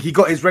anything, he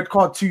got his red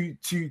card too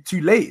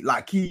late.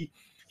 Like he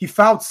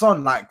fouled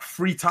Son like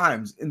 3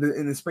 times in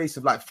the space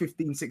of like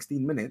 15-16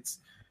 minutes.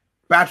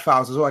 Bad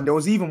fouls as well. And there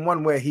was even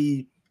one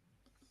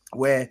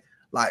where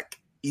like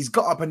he's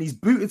got up and he's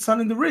booted Son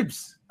in the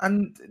ribs,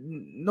 and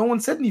no one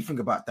said anything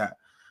about that.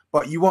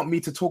 But you want me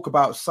to talk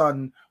about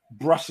Son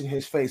brushing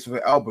his face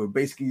with an elbow,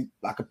 basically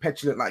like a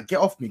petulant, like get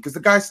off me, because the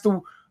guy's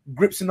still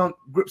gripsing up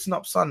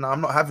Son. Now I'm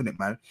not having it,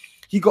 man.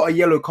 He got a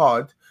yellow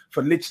card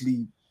for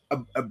literally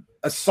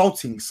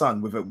assaulting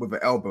Son with an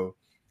elbow.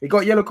 He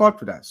got a yellow card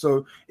for that.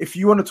 So if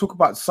you want to talk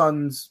about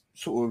Son's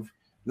sort of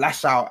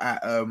lash out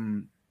at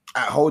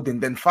Holding,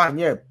 then fine,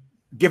 yeah,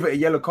 give it a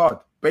yellow card.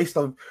 Based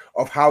on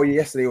how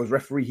yesterday was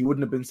referee, he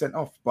wouldn't have been sent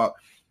off. But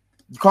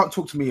you can't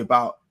talk to me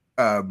about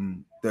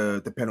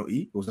the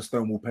penalty. It was a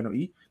Stonewall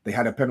penalty. They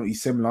had a penalty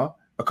similar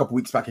a couple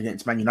weeks back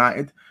against Man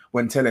United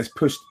when Telles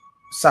pushed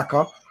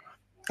Saka,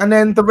 and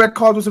then the red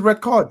card was a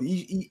red card.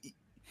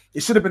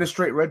 It should have been a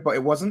straight red, but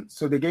it wasn't.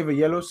 So they gave a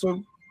yellow.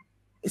 So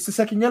it's the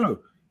second yellow.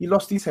 He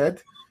lost his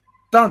head.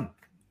 Done.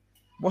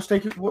 What's there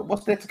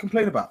to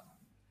complain about?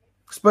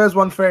 Spurs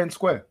won fair and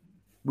square.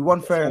 We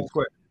won fair and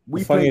square.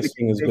 The funniest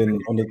thing has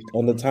been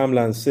on the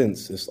timeline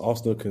since it's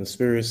Arsenal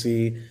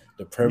conspiracy.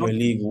 The Premier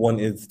League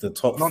wanted the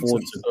top 4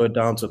 to go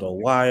down to the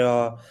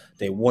wire.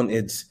 They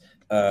wanted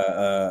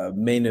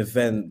main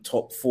event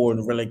top 4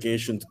 in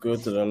relegation to go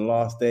to the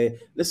last day.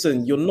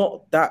 Listen, you're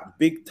not that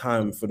big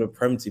time for the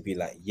Prem to be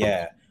like,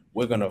 yeah,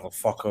 we're gonna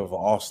fuck over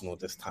Arsenal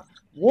this time.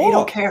 What? They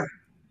don't care.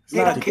 They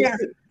don't care.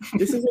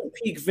 This isn't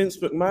peak Vince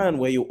McMahon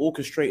where you're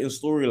orchestrating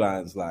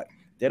storylines. Like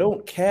they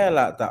don't care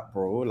like that,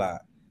 bro. Like.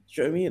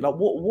 Do you know what I mean? Like,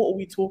 what are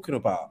we talking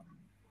about?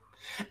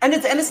 And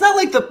it's not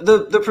like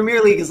the Premier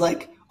League is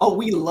like, oh,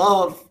 we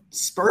love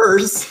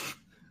Spurs.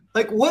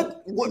 Like,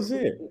 what is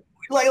it?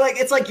 Like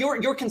it's like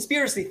your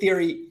conspiracy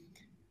theory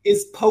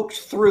is poked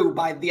through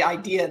by the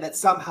idea that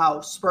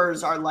somehow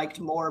Spurs are liked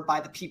more by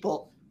the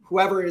people,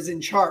 whoever is in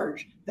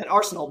charge, than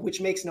Arsenal,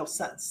 which makes no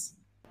sense.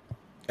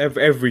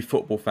 Every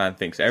football fan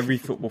thinks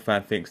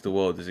the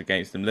world is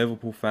against them.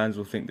 Liverpool fans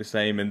will think the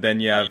same, and then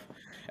you have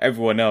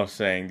everyone else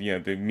saying,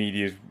 the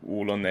media's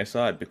all on their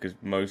side because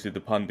most of the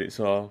pundits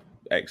are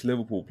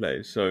ex-Liverpool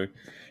players. So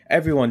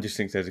everyone just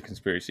thinks there's a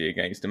conspiracy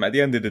against him. At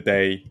the end of the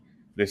day,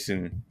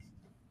 listen,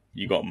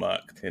 you got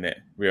murked, innit?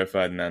 Rio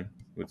Ferdinand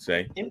would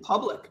say. In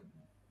public.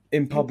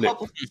 In public.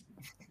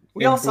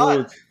 We all saw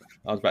it.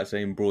 I was about to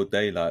say in broad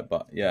daylight,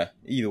 but yeah,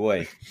 either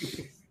way.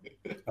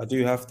 I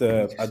do have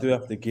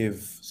to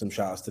give some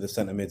shout outs to the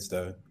centre mids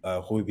though.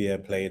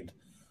 Højbjerg played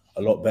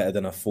a lot better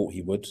than I thought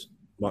he would.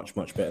 Much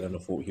better than I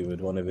thought he would.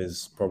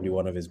 Probably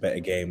one of his better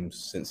games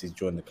since he's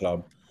joined the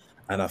club.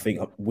 And I think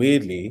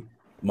weirdly,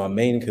 my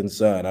main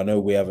concern, I know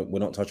we're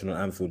not touching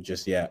on Anfield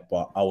just yet,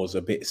 but I was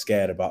a bit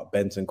scared about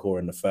Bentancur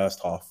in the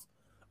first half,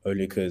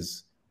 only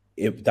because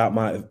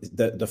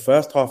the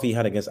first half he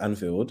had against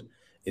Anfield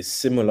is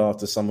similar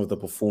to some of the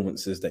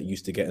performances that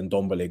used to get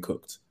Ndombele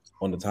cooked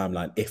on the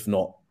timeline, if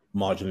not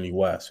marginally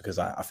worse, because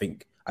I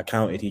think I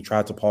counted, he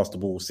tried to pass the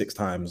ball 6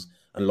 times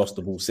and lost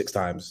the ball 6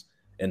 times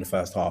in the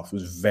first half. It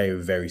was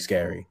very, very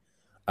scary.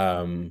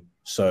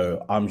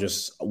 So I'm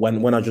just,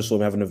 when I just saw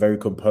him having a very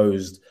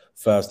composed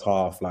first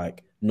half,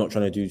 like not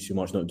trying to do too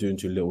much, not doing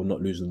too little,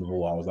 not losing the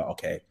ball, I was like,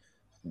 okay,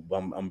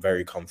 I'm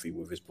very comfy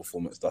with his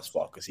performance thus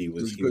far, because he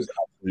was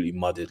absolutely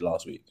mudded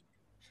last week.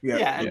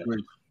 Yeah.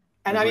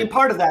 And I mean,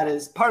 part of that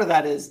is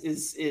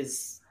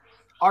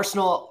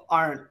Arsenal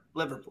aren't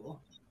Liverpool,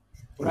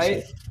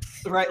 right?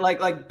 Right.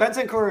 Like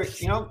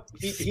Bentancur, you know,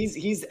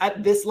 he's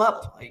at this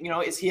level. You know,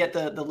 is he at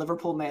the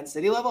Liverpool Man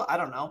City level? I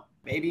don't know.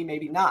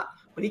 Maybe not.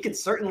 But he can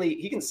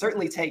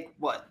certainly take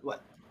what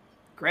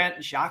Grant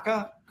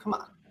Xhaka. Come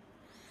on,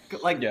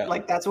 like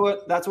that's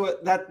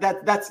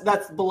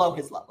below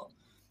his level.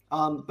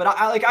 But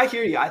I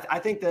hear you. I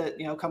think that,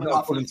 you know, coming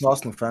off of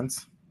Arsenal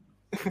fans.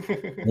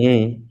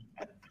 Yeah,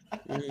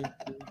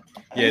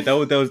 there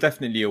was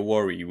definitely a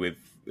worry with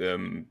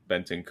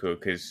Bentancur,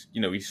 because,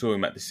 you know, we saw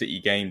him at the City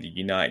game, the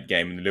United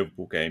game, and the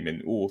Liverpool game,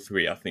 and all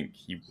 3 I think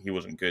he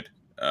wasn't good.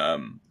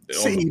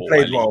 City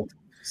played well.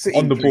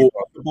 On the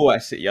ball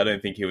at City, I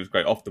don't think he was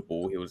great. Off the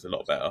ball, he was a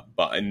lot better.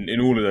 But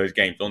in all of those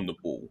games on the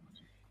ball,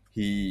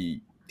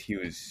 he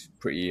was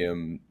pretty.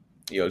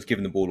 He was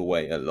giving the ball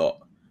away a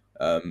lot,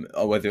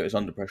 whether it was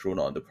under pressure or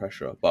not under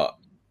pressure. But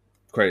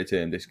credit to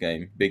him, this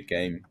game, big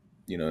game,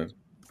 you know,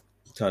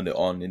 turned it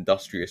on,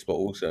 industrious, but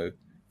also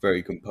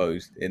very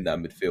composed in that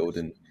midfield.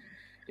 And,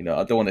 you know,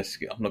 I don't want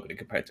to. I'm not going to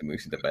compare it to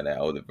Musa Dembele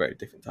or the very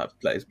different type of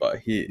players,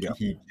 but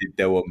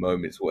there were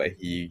moments where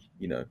he,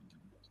 you know,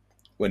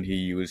 when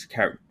he was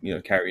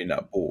carrying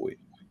that ball,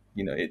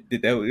 you know, it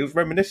was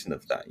reminiscent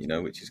of that, you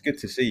know, which is good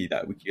to see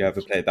that you have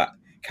a player that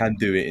can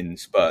do it in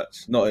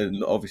spurts. Not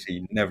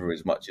obviously never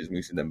as much as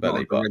Musa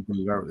Dembele, but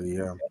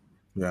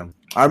yeah.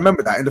 I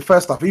remember that in the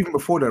first half, even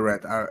before the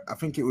red. I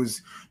think it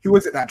was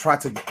that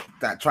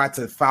tried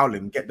to foul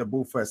him, get the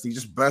ball first. He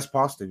just burst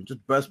past him,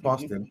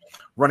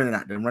 running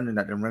at them. And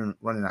I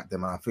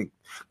think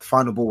the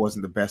final ball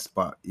wasn't the best,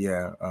 but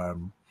yeah,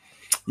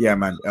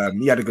 man.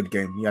 He had a good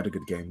game.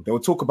 They will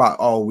talk about,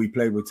 we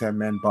played with 10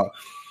 men, but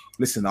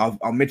listen, our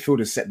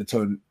midfielders set the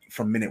tone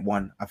from minute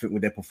 1. I think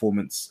with their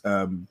performance,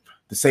 the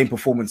same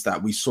performance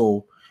that we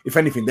saw. If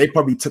anything, they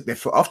probably took their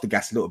foot off the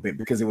gas a little bit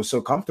because it was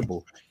so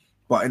comfortable.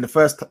 But in the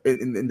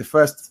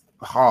first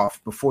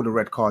half, before the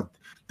red card,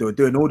 they were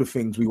doing all the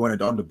things we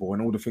wanted on the ball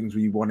and all the things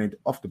we wanted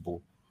off the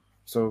ball.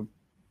 So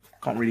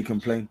can't really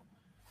complain.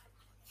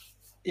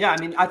 Yeah, I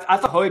mean, I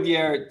thought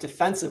Højbjerg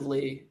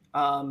defensively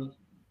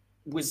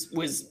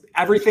was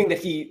everything that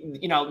he,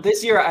 you know,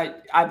 this year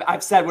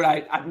I've said what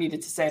I've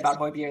needed to say about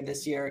Højbjerg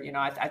this year. You know,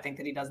 I think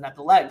that he doesn't have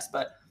the legs,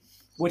 but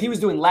what he was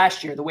doing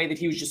last year, the way that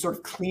he was just sort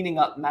of cleaning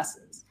up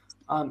messes,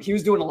 he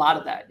was doing a lot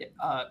of that.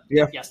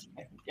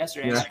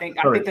 Yesterday. Yeah. I think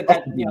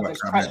that you know, there's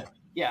credit.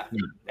 Yeah,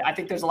 I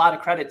think there's a lot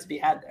of credit to be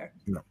had there.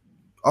 Yeah.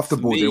 Off the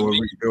ball, they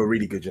were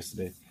really good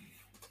yesterday.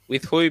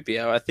 With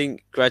Højbjerg, I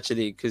think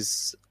gradually,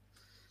 because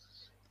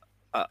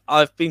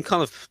I've been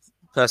kind of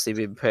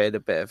personally been putting a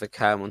bit of a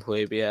cam on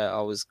Højbjerg.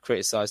 I was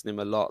criticising him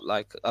a lot,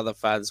 like other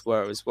fans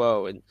were as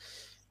well. And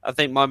I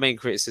think my main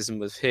criticism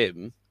with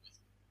him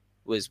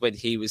was when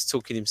he was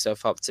talking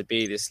himself up to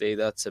be this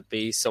leader, to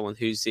be someone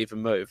who's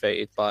even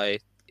motivated by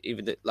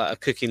even like a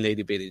cooking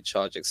lady being in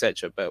charge,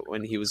 etc. But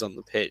when he was on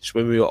the pitch,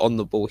 when we were on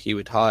the ball, he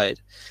would hide.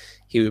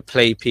 He would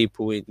play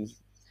people in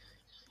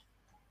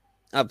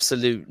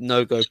absolute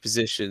no-go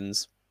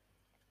positions.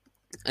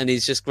 And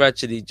he's just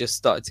gradually just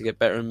started to get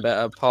better and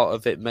better. Part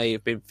of it may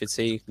have been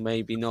fatigue,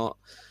 maybe not.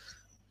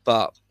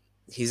 But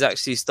he's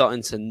actually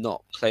starting to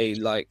not play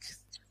like,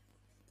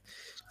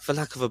 for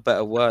lack of a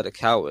better word, a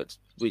coward,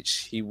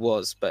 which he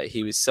was. But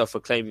he was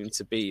self-proclaiming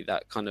to be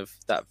that kind of,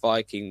 that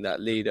Viking, that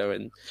leader.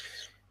 And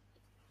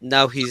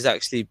now he's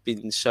actually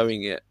been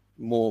showing it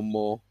more and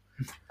more.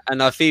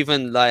 And I've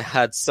even like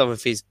had some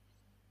of his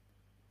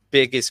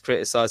biggest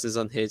criticizers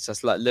on here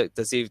just like, look,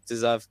 does he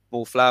deserve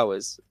more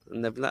flowers?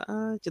 And they're like,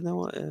 do you know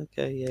what?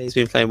 Okay, yeah, he's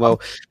been playing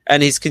well.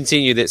 And he's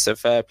continued it, so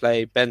fair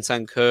play.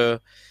 Bentancur,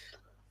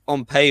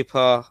 on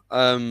paper,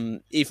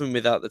 even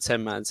without the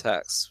 10-man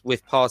tax,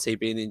 with Partey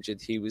being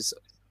injured, he was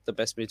the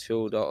best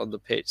midfielder on the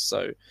pitch.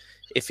 So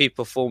if he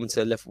performed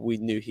to a level we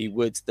knew he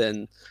would,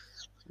 then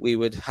we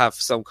would have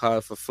some kind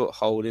of a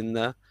foothold in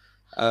there.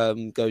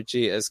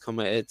 Gojit has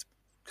commented,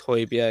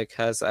 Højbjerg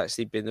has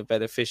actually been the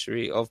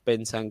beneficiary of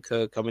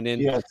Bentancur coming in.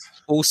 Yes.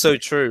 Also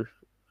true.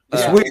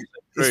 It's weird.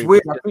 It's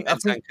weird. I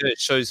think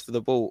shows for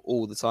the ball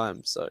all the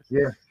time. So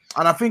yeah,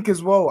 and I think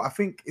as well. I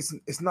think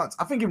it's nuts.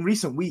 I think in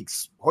recent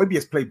weeks, Højbjerg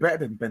has played better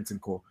than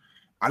Bentancur.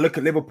 I look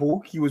at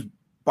Liverpool. He was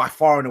by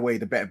far and away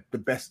the better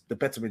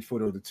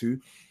midfielder of the two.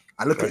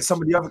 I look at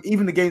some of the other,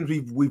 even the games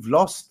we've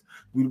lost.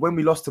 When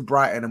we lost to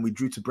Brighton and we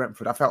drew to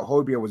Brentford, I felt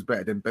Højbjerg was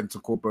better than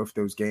Bentancur both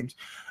those games.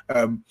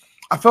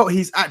 I felt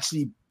he's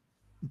actually,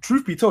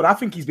 truth be told, I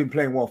think he's been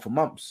playing well for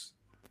months.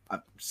 I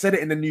said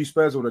it in the new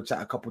Spurs Order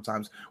chat a couple of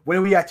times. When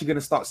are we actually going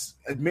to start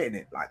admitting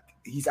it? Like,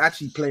 he's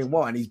actually playing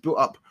well, and he's built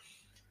up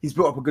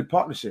a good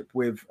partnership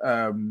with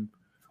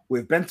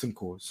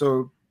Bentancur.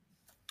 So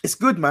it's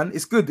good, man.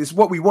 It's good. It's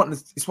what we want.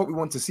 It's what we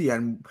want to see.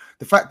 And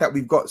the fact that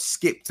we've got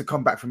Skip to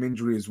come back from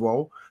injury as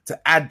well to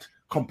add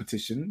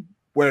competition,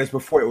 whereas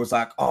before it was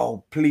like,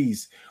 oh,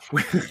 please,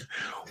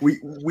 we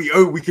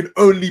can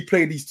only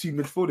play these two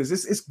midfielders.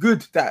 It's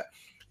good that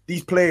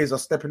these players are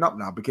stepping up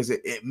now, because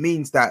it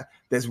means that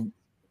there's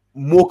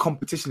more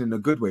competition in a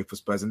good way for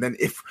Spurs. And then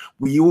if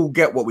we all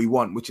get what we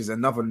want, which is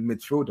another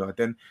midfielder,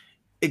 then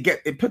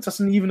it puts us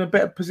in even a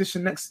better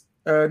position next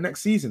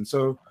season.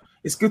 So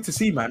it's good to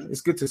see, man.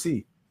 It's good to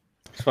see.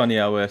 It's funny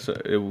how you have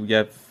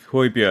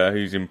Højbjerg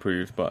who's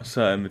improved, but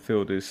certain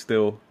midfielders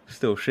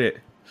still shit.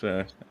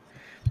 So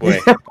boy,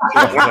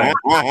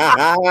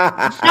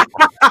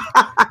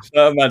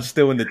 certain man's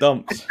still in the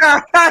dumps.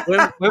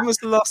 When was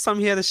the last time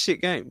he had a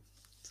shit game?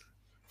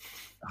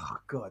 Oh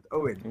God,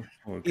 Owen.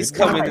 He's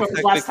coming to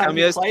take the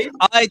cameos.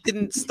 I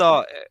didn't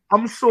start it.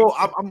 I'm sure.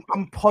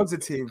 I'm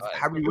positive.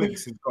 Harry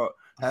Winks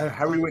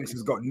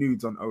has got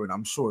nudes on Owen.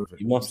 I'm sure of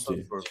it. You must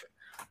do.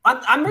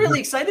 I'm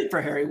really excited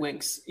for Harry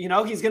Winks. You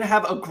know, he's going to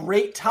have a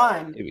great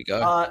time. Here we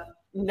go.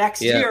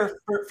 Next year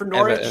for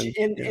Norwich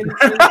in the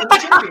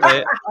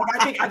Championship.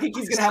 I think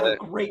he's going to have a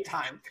great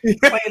time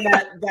playing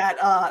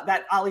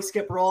that Ollie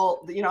Skip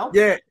role. You know.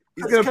 Yeah,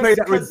 he's going to play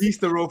that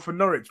Regista role for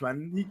Norwich,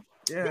 man.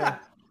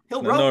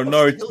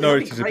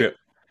 Norwich is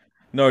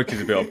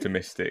a bit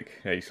optimistic.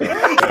 Hey, sorry.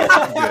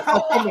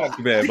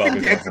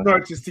 Get to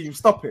Norwich's team.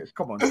 Stop it.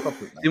 Come on, stop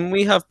it. Man. Didn't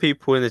we have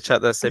people in the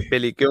chat that said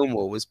Billy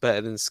Gilmore was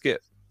better than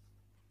Skip?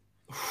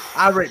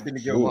 I rate Billy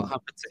Gilmore. What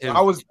happened to him?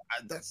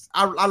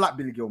 I like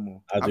Billy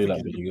Gilmore. I do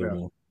like Billy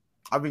Gilmore.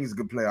 I think he's a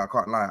good player. I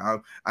can't lie.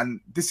 And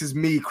this is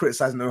me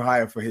criticizing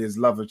Ohio for his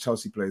love of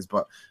Chelsea players,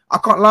 but I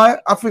can't lie.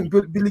 I think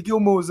Billy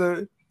Gilmore is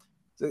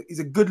he's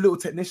a good little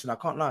technician. I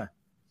can't lie.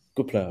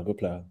 Good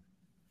player.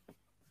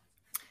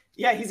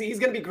 Yeah, he's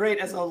going to be great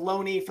as a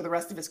loanee for the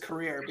rest of his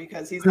career,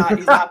 because he's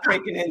not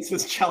breaking into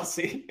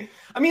Chelsea.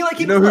 I mean, like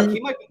he might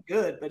be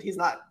good, but he's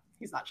not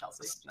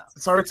Chelsea. No.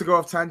 Sorry to go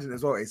off tangent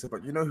as well, Asa,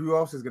 but you know who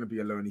else is going to be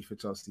a loanee for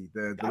Chelsea?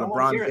 The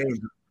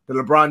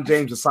LeBron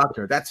James of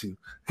soccer. That's who.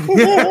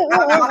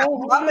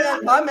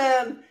 my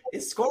man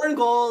is scoring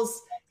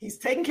goals. He's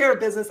taking care of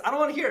business. I don't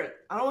want to hear it.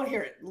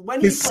 When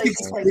he plays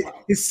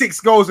well. His 6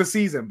 goals a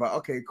season, but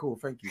okay, cool.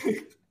 Thank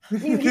you.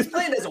 He's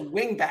playing as a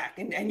wing back,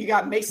 and you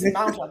got Mason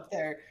Mount up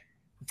there.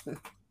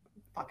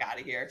 Fuck out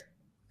of here.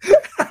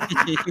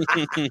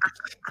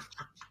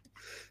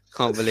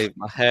 Can't believe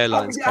my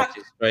hairline's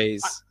catching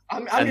strays.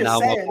 And now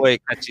my boy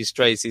catches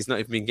strays. He's not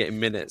even been getting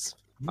minutes.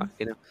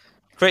 Fucking hell.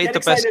 Created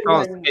the best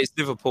chance against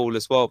Liverpool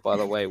as well, by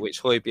the way,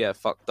 which Højbjerg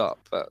fucked up.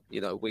 But,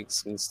 you know,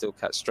 Winks can still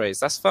catch strays.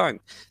 That's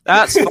fine.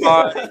 That's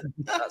fine.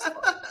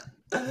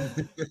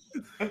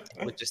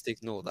 We'll just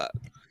ignore that.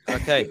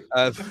 Okay,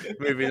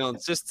 moving on.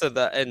 Just to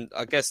the end,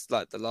 I guess,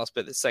 like the last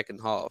bit, the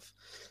second half.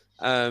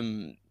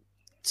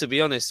 To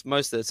be honest,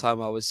 most of the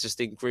time I was just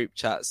in group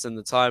chats and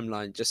the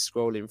timeline, just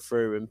scrolling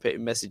through and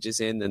putting messages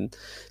in and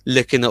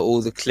looking at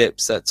all the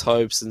clips that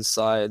Tobes and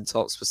Sai and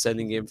Tots were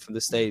sending in from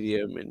the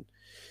stadium, and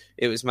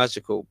it was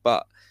magical.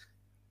 But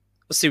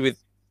obviously, with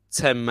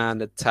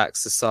 10-man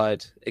attacks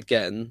aside,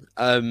 again,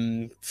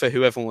 for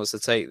whoever wants to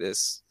take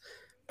this,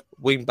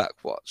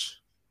 wing-back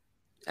watch.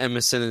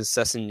 Emerson and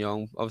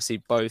Sessegnon, obviously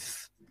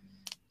both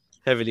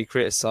heavily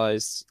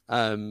criticised.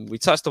 We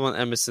touched on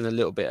Emerson a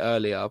little bit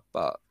earlier,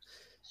 but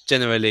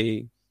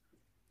generally,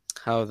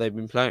 how have they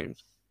been playing?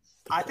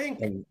 I think.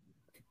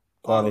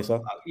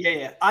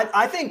 Yeah.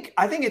 I think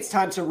it's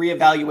time to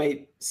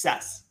reevaluate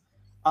Sess.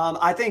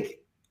 I think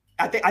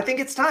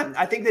it's time.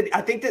 I think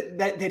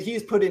that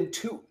he's put in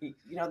two. You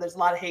know, there's a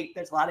lot of hate.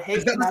 Is that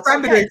the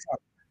standard?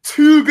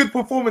 Two good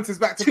performances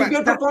back to back. Two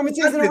good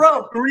performances in a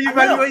row.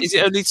 Reevaluation. Is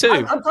it only two?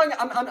 I'm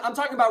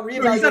talking about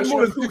reevaluation. He's had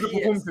more than 2 good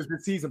performances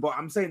this season, but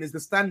I'm saying is the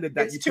standard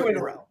that it's you 2 in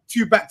a row,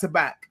 2 back to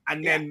back,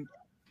 and then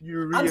you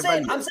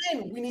reevaluate. I'm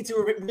saying we need to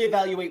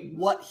reevaluate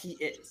what he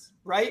is,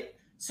 right?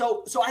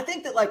 So I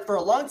think that, like, for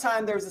a long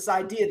time there was this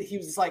idea that he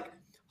was just like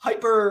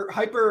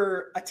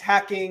hyper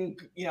attacking.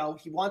 You know,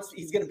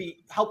 he's going to be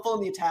helpful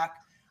in the attack.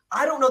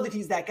 I don't know that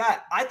he's that guy.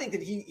 I think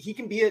that he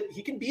can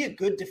be a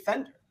good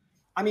defender.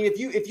 I mean,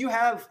 if you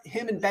have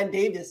him and Ben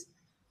Davies,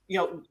 you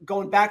know,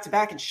 going back to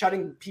back and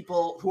shutting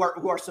people who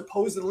are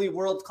supposedly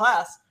world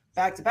class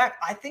back to back,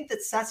 I think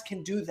that Sess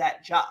can do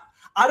that job.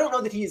 I don't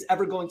know that he is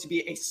ever going to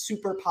be a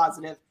super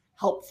positive,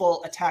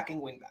 helpful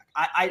attacking wingback.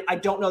 I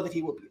don't know that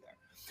he will be there.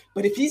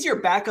 But if he's your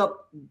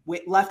backup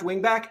left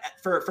wingback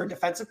for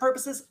defensive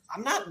purposes,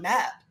 I'm not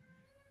mad.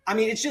 I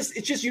mean, it's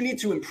just you need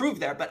to improve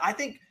there. But I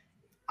think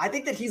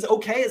that he's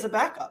okay as a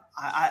backup.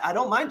 I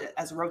don't mind it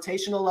as a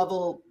rotational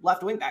level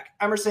left wingback.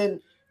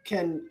 Emerson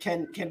can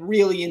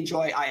really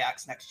enjoy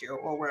Ajax next year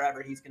or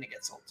wherever he's going to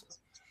get sold to.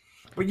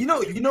 But you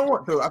know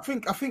what though? I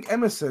think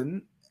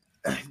Emerson,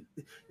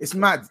 it's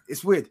mad.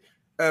 It's weird.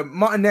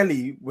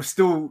 Martinelli was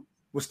still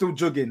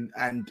jogging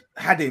and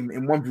had him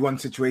in 1v1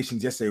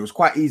 situations yesterday. It was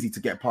quite easy to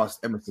get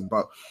past Emerson,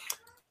 but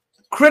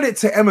credit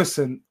to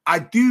Emerson, I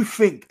do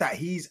think that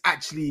he's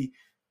actually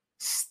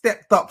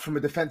stepped up from a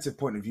defensive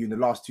point of view in the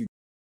last two.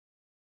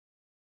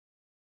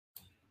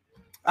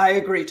 I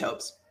agree,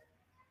 Tobes.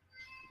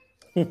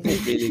 You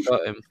really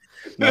got him.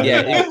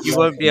 Yeah, you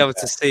won't be able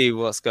to see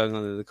what's going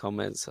on in the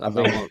comments. I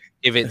don't want to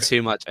give it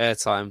too much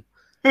airtime.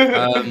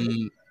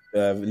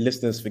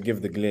 Listeners,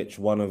 forgive the glitch.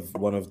 One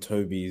of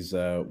Toby's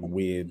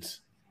weird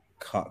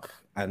cuck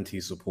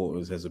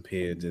anti-supporters has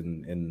appeared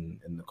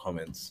in the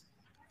comments,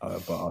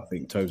 but I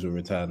think Tobes will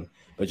return.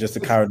 But just to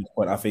carry on the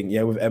point, I think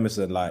with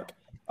Emerson,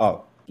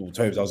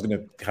 Tobes, I was going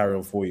to carry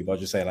on for you, but I'll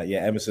just say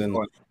Emerson.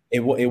 It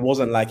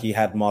wasn't like he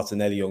had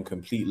Martinelli on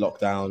complete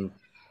lockdown,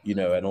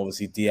 and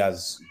obviously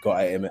Diaz got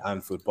at him at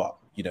Anfield, but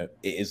it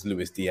is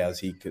Luis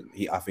Diaz.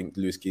 I think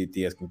Luis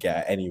Diaz can get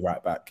at any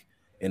right back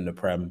in the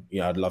Prem.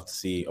 I'd love to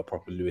see a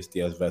proper Luis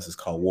Diaz versus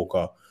Kyle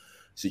Walker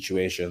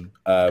situation.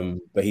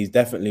 But he's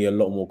definitely a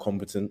lot more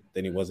competent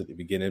than he was at the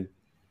beginning.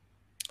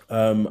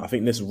 I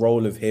think this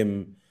role of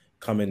him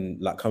coming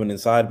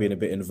inside, being a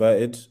bit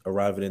inverted,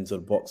 arriving into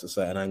the box at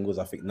certain angles,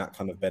 I think that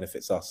kind of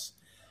benefits us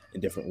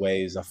in different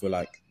ways. I feel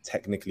like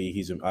technically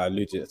I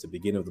alluded at the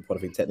beginning of the pod,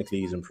 I think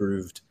technically he's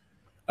improved.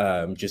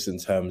 Just in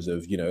terms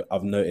of,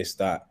 I've noticed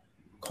that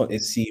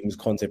it seems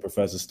Conte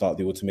prefers to start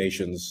the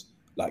automations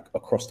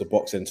across the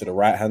box into the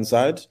right-hand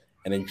side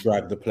and then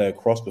drag the player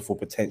across before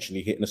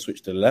potentially hitting a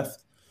switch to the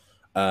left.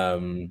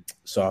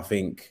 So I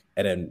think,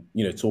 and then,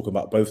 talking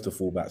about both the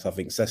fullbacks, I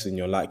think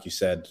Sessegnon, like you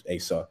said,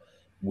 Asa,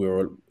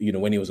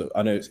 when he was,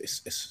 I know it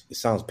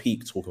sounds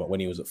peak talking about when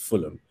he was at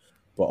Fulham,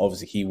 but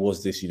obviously he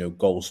was this,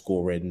 goal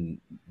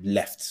scoring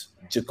left.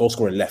 It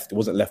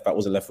wasn't left back,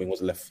 wasn't left wing,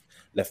 wasn't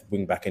left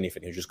wing back,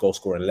 anything. He was just goal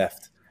scoring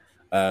left.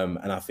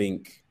 And I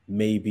think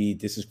maybe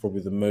this is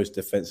probably the most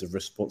defensive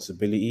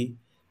responsibility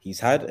he's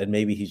had, and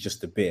maybe he's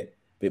just a bit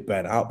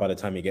burnt out by the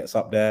time he gets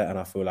up there. And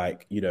I feel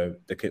like,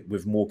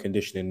 with more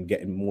conditioning,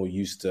 getting more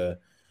used to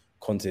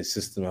Conte's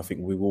system, I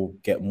think we will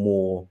get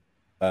more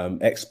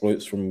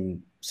exploits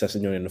from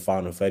Sessegnon in the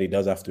final third. He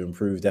does have to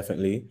improve,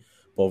 definitely.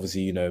 But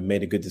obviously,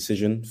 made a good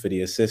decision for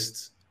the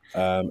assist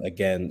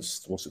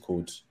against,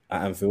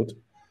 at Anfield.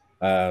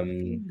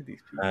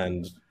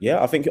 And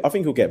yeah, I think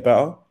he'll get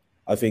better.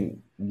 I think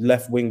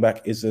left wing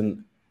back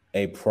isn't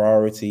a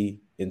priority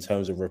in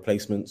terms of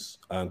replacements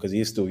because he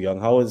is still young.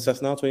 How old is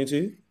Sess now?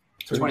 22?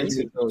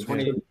 23.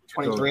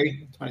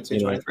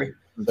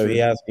 So he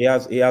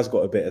has got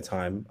a bit of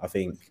time, I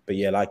think. But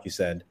yeah, like you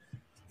said,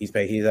 he's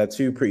had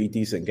two pretty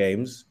decent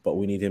games, but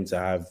we need him to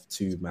have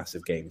two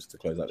massive games to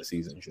close out the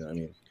season. Do you know what I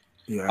mean?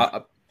 Yeah.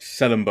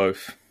 Sell them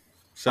both.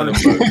 Sell them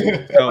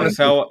both.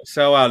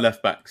 Sell our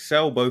left back.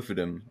 Sell both of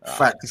them.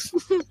 Facts.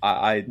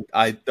 I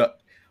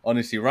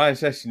honestly, Ryan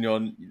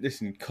Sessegnon,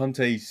 listen,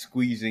 Conte's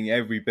squeezing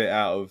every bit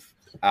out of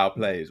our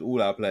players,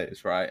 all our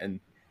players, right? And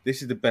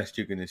this is the best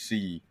you're going to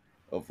see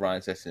of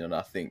Ryan Sessegnon,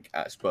 I think,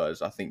 at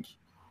Spurs. I think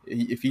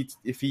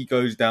if he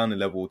goes down a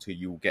level or two,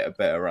 you'll get a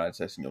better Ryan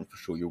Sessegnon for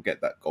sure. You'll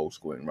get that goal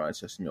scoring Ryan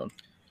Sessegnon.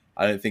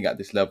 I don't think at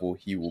this level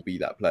he will be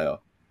that player.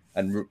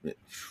 And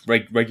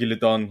regular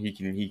Don, he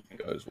can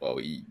go as well.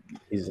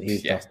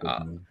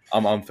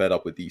 I'm fed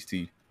up with these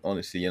two,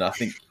 honestly. And I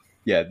think,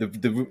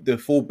 the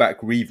fullback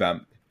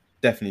revamp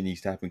definitely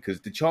needs to happen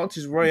because the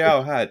chances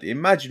Royale had.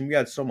 Imagine we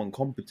had someone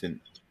competent.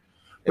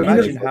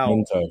 Imagine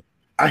how.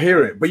 I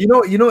hear it, but you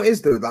know it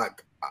is though.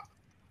 Like,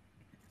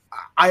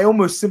 I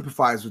almost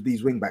sympathize with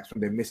these wingbacks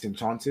when they're missing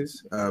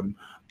chances.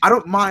 I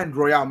don't mind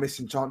Royale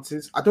missing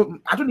chances. I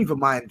don't even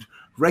mind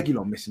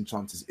Regular missing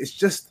chances. It's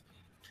just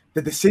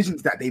the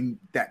decisions that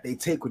they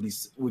take with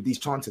these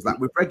chances. Like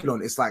with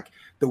Regulon, it's like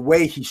the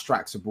way he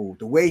strikes the ball,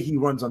 the way he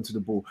runs onto the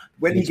ball.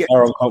 When he gets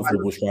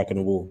uncomfortable striking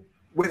the ball.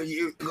 When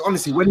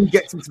he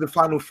gets into the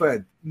final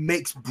third,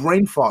 makes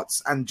brain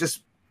farts and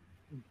just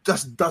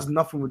does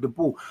nothing with the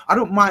ball. I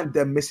don't mind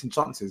them missing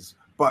chances,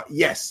 but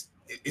yes,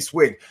 it's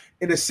weird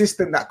in a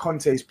system that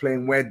Conte is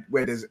playing where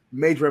there's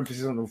major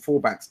emphasis on the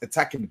fullbacks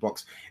attacking the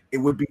box. It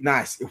would be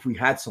nice if we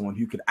had someone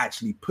who could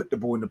actually put the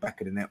ball in the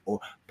back of the net or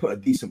put a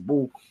decent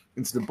ball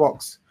into the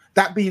box.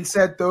 That being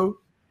said, though,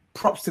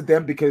 props to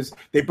them because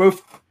they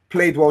both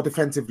played well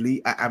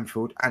defensively at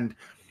Anfield, and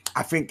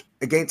I think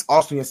against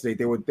Arsenal yesterday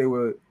they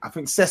were I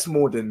think Cess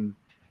more than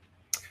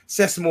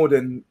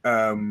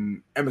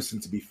Emerson,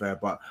 to be fair,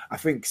 but I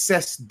think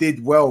Cess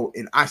did well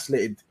in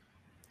isolated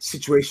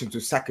situations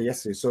with Saka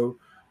yesterday. So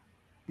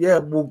yeah,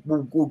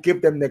 we'll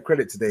give them their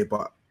credit today,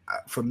 but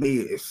for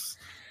me,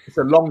 it's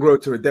a long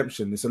road to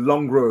redemption. It's a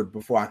long road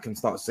before I can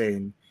start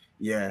saying,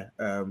 yeah,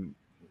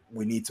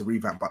 we need to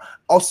revamp. But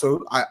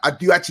also, I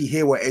do actually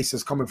hear where Ace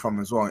is coming from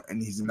as well in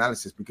his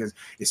analysis, because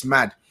it's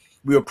mad.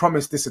 We were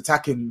promised this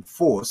attacking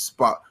force,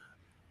 but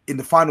in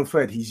the final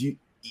third,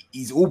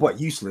 he's all but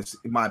useless,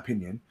 in my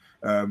opinion.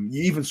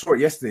 You even saw it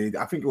yesterday.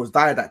 I think it was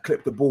Dyer that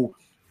clipped the ball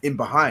in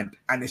behind,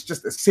 and it's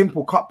just a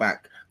simple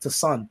cutback to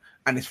Son,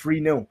 and it's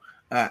 3-0.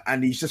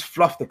 And he's just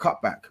fluffed the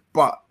cutback.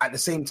 But at the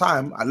same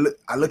time,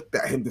 I looked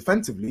at him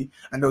defensively,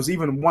 and there was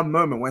even one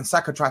moment when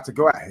Saka tried to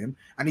go at him,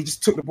 and he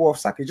just took the ball off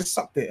Saka. He just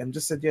sucked it and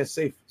just said, yeah,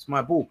 safe. It's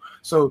my ball.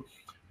 So,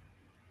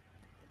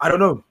 I don't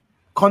know.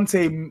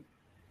 Conte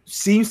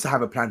seems to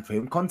have a plan for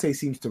him. Conte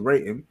seems to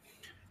rate him.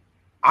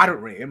 I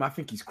don't rate him. I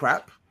think he's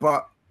crap,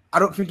 but I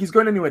don't think he's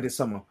going anywhere this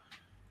summer.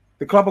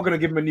 The club are going to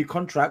give him a new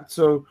contract,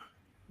 so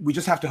we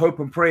just have to hope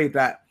and pray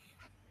that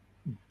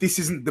this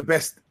isn't the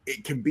best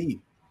it can be.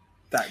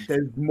 That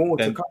there's more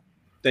to come.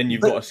 Then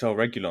you've got to sell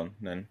Reguilon.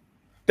 Then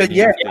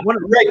yeah,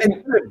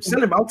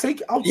 sell him. I'll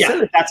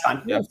sell it. That's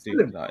fine.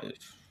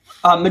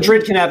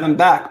 Madrid can have him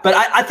back, but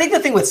I think the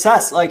thing with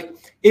Cesc, like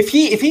if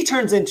he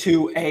turns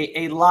into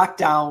a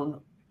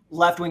lockdown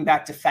left wing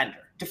back defender.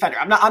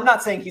 I'm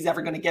not saying he's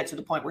ever going to get to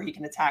the point where he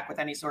can attack with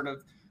any sort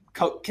of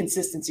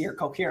consistency or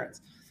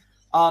coherence.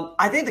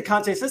 I think the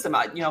Conte system,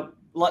 like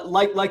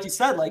you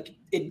said, like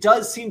it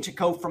does seem to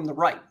go from the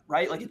right?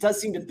 Like it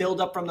does seem to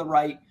build up from the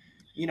right.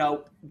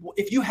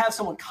 If you have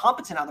someone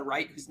competent on the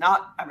right who's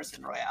not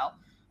Emerson Royale,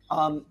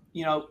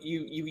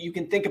 you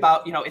can think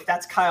about, if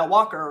that's Kyle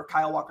Walker or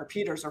Kyle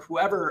Walker-Peters or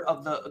whoever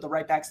of the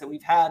right backs that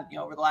we've had,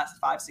 over the last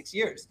 5-6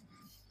 years.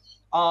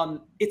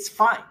 It's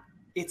fine.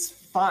 It's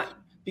fine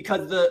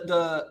because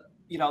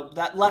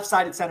that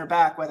left-sided center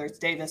back, whether it's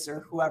Davis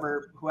or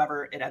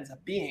whoever it ends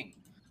up being,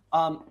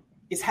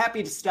 is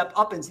happy to step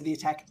up into the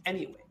attack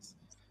anyways.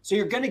 So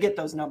you're going to get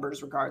those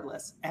numbers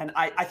regardless. And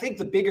I think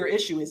the bigger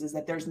issue is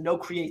that there's no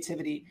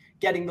creativity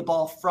getting the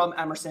ball from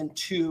Emerson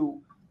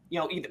to,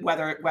 either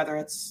whether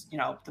it's,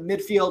 the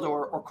midfield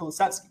or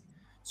Kulusevski.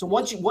 So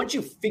once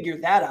you figure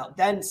that out,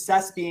 then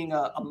Cesc being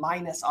a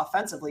minus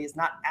offensively is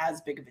not as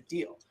big of a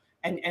deal.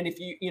 And if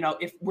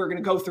if we're going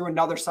to go through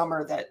another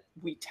summer that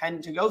we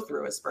tend to go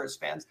through as Spurs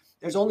fans,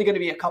 there's only going to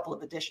be a couple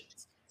of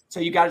additions. So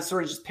you got to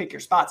sort of just pick your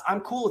spots. I'm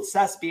cool with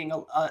Cesc being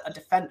a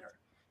defender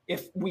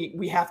if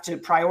we have to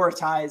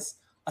prioritize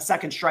a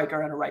second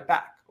striker and a right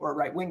back or a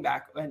right wing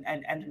back and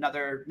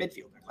another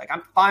midfielder. Like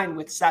I'm fine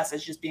with Cesc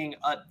as just being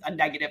a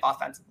negative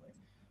offensively.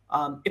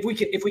 If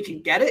we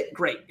can get it,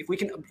 great. If we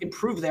can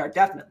improve there,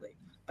 definitely.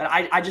 But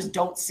I just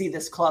don't see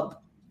this club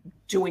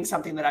doing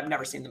something that I've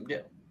never seen them do.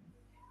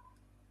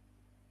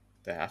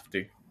 They have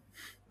to.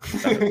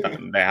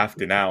 They have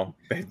to now.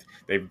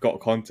 They've got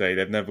Conte.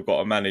 They've never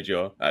got a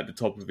manager at the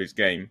top of his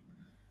game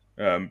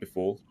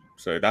before.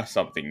 So that's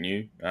something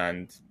new,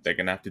 and they're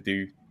gonna have to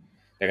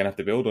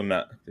build on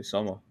that this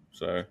summer.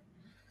 So,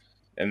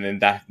 and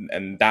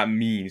that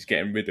means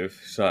getting rid of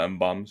certain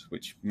bums,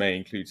 which may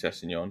include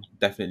Sessegnon,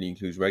 definitely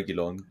includes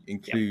Reguilon,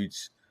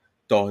 includes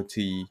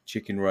Doherty,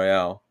 Chicken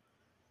Royale.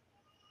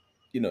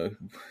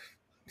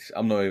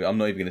 I'm not even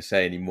going to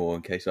say anymore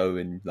in case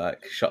Owen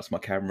shuts my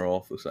camera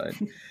off or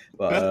something.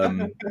 But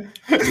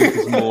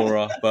Lucas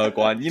Moura,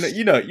 Bergwijn,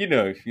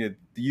 the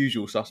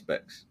usual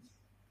suspects.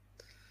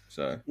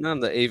 So none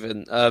that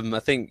even. I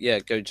think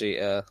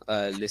Gogeta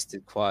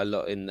listed quite a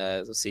lot in there.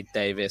 Obviously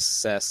Davis,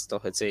 Cesc,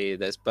 Doherty.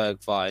 There's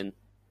Bergwijn,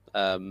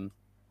 and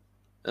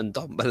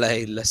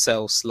Ndombele,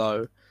 Lascelles,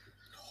 Slow,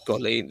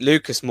 Golly,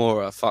 Lucas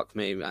Moura. Fuck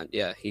me, man.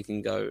 Yeah, he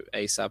can go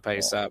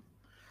ASAP.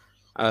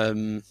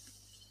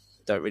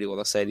 Don't really want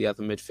to say the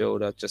other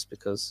midfielder just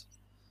because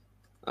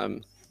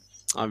I'm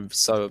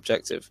so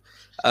objective.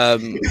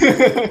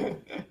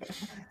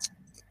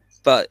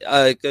 But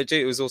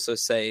Gogeta was also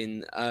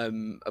saying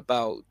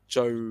about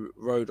Joe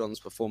Rodon's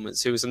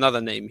performance, who was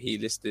another name he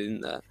listed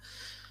in there.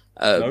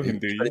 Know him,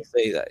 do you?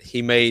 Say that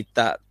he made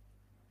that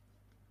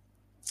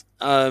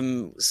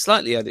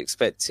slightly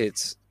unexpected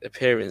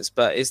appearance,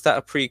 but is that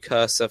a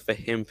precursor for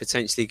him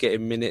potentially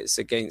getting minutes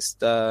against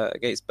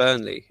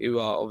Burnley, who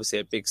are obviously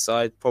a big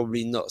side,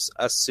 probably not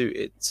as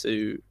suited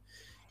to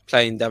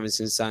playing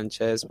Davinson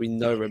Sanchez? We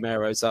know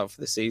Romero's out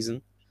for the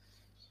season.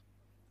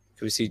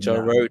 Could we see Joe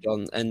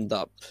Rodon end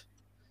up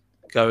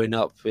going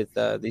up with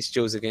these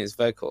duels against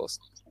Weghorst?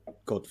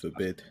 God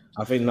forbid.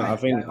 I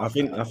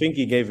think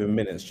he gave him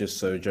minutes just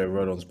so Joe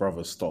Rodon's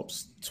brother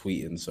stops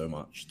tweeting so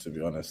much. To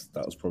be honest,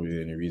 that was probably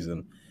the only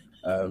reason.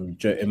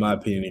 In my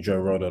opinion,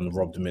 Joe Rodon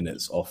robbed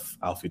minutes off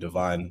Alfie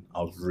Devine.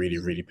 I was really,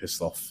 really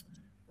pissed off.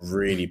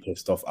 Really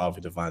pissed off.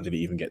 Alfie Devine didn't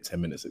even get 10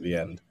 minutes at the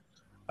end.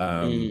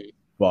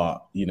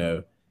 But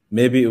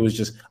maybe it was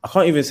just, I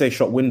can't even say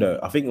shop window.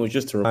 I think it was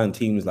just to remind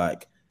teams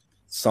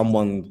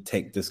someone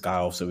take this guy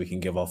off so we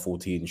can give our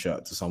 14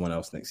 shirt to someone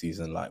else next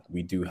season.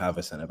 We do have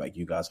a centre back.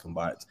 You guys can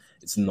buy it.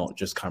 It's not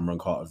just Cameron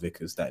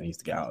Carter-Vickers that needs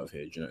to get out of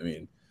here. Do you know what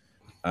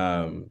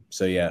I mean?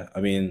 So yeah,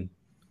 I mean,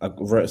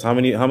 how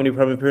many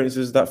Premier appearances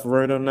is that for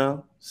Rodon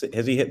now?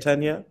 Has he hit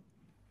 10 yet?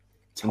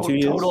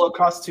 Total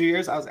across 2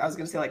 years? I was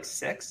going to say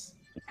 6.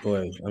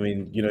 Boy, I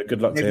mean,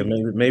 good luck to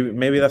him.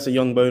 Maybe that's a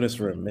young bonus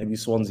for him. Maybe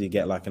Swansea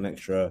get like an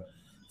extra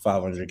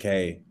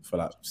 500k for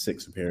like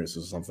 6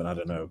 appearances or something. I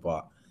don't know,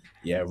 but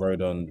yeah,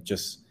 Rodon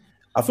just.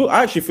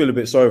 I actually feel a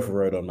bit sorry for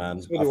Rodon,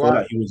 man. So I do feel I.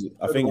 like he was.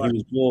 I So think do he I.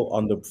 was more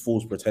under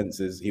false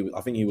pretenses.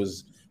 I think he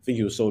was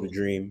sold a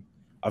dream.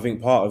 I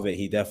think part of it,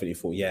 he definitely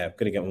thought, yeah, I'm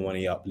gonna get my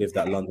money up, live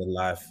that London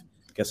life,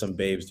 get some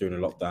babes during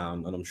the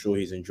lockdown, and I'm sure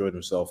he's enjoyed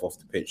himself off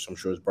the pitch. I'm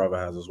sure his brother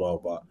has as well.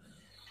 But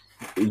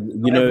I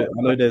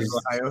know there's.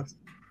 Ohio.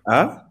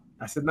 Huh?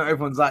 I said, not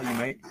everyone's like you,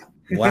 mate.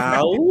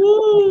 Wow.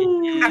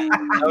 Know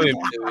him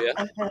too,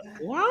 yeah.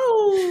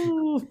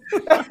 Wow.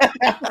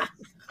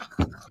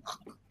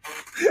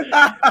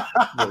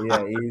 But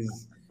yeah,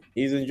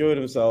 he's enjoyed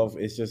himself.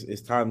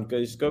 It's time.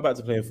 Just go back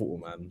to playing football,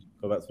 man.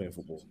 Go back to playing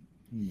football.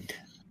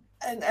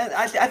 And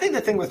I think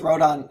the thing with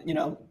Rodon,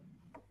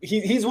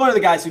 he's one of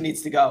the guys who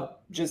needs to go.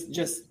 Just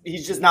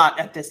he's just not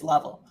at this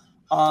level.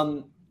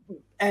 And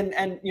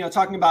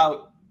talking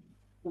about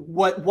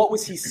what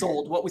was he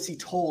sold? What was he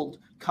told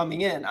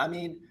coming in? I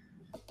mean,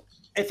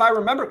 if I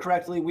remember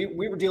correctly, we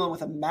were dealing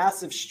with a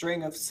massive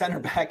string of center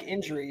back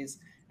injuries,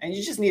 and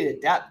you just needed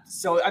depth.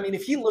 So, I mean,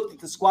 if he looked at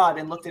the squad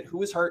and looked at who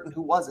was hurt and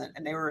who wasn't,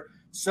 and they were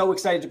so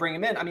excited to bring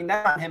him in, I mean,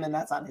 that's on him and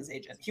that's on his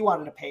agent. He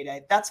wanted a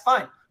payday. That's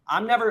fine.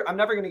 I'm never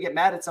going to get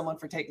mad at someone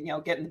for taking,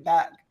 getting the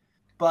bag.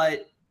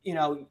 But,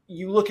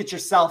 you look at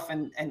yourself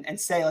and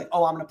say like,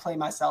 oh, I'm going to play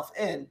myself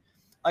in.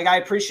 Like, I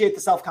appreciate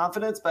the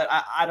self-confidence, but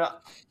I don't.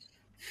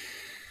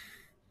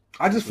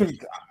 I just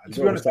think,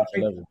 to be honest,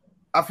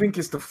 I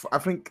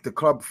think the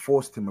club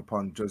forced him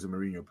upon Jose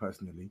Mourinho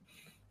personally.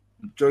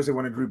 Jose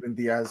wanted Ruben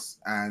Diaz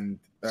and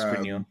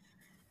Skriniar,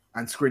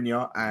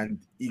 and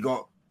he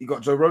got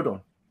Joe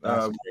Rodon.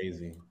 That's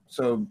crazy.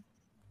 So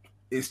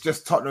it's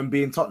just Tottenham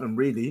being Tottenham,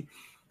 really.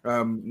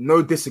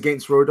 No diss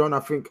against Rodon.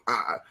 I think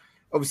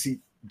obviously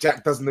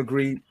Jack doesn't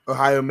agree.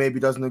 Ohio maybe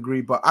doesn't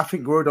agree, but I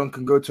think Rodon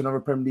can go to another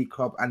Premier League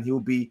club and he'll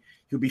be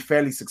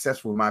fairly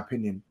successful, in my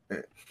opinion,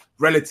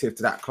 relative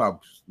to that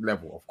club's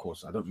level. Of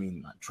course, I don't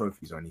mean like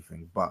trophies or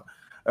anything, but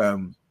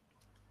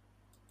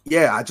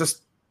I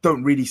just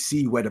don't really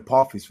see where the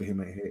path is for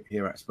him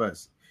here at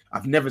Spurs.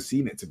 I've never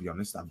seen it, to be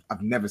honest.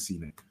 I've never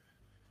seen it.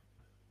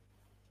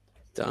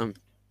 Damn.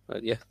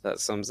 But yeah,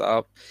 that sums it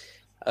up.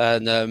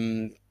 And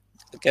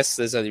I guess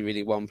there's only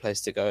really one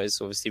place to go.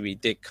 Is obviously we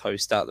did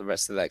coast out the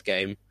rest of that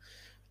game.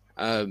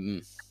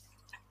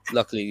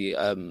 Luckily,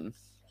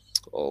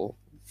 or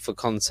for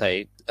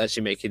Conte,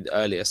 actually making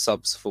earlier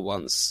subs for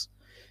once,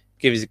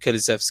 gives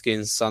Kulusevski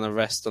and Son a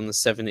rest on the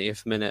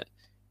 70th minute,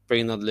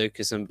 bringing on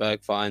Lucas and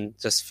Bergwijn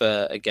just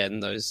for, again,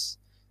 those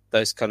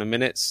kind of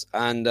minutes.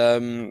 And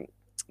then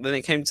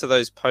it came to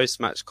those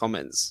post-match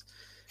comments,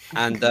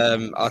 and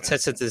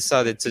Arteta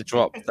decided to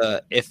drop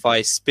the "if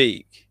I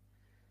speak."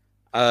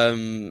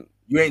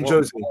 You ain't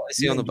Jose. What is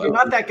he on about? You're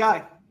not that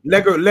guy.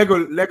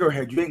 Lego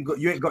head. You ain't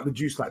got the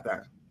juice like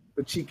that.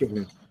 The cheek of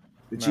him.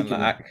 The cheek of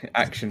him.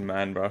 Action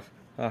man, bro.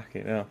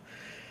 Fucking hell.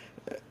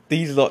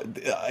 These lot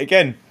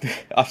again.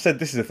 I've said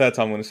this is the third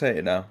time I'm going to say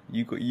it now.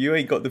 You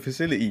ain't got the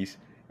facilities.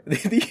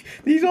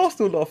 These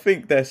Arsenal lot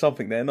think they're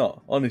something they're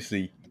not.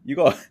 Honestly, you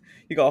got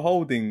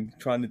Holding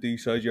trying to do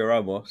Sergio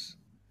Ramos.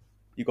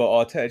 You got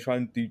Arteta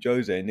trying to do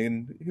Jose, and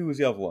then who was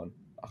the other one?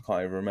 I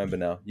can't even remember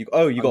now. You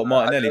got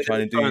Martinelli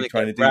trying to do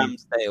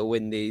Ramsdale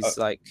win these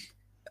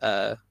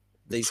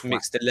these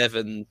mixed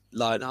 11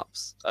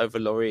 lineups over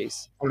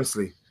Lloris.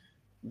 Honestly,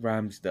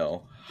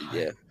 Ramsdale.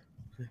 Yeah.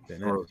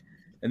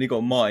 And you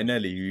got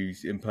Martinelli,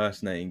 who's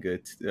impersonating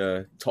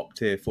a top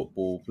tier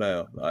football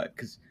player. Like,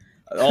 because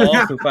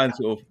Arsenal fans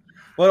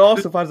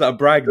Arsenal fans that are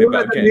bragging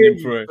about getting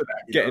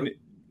him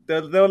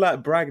they're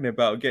like bragging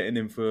about getting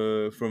him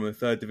from a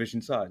third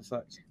division side. It's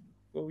like,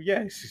 well,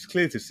 yeah, it's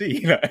clear to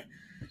see.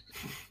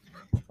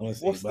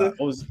 Honestly,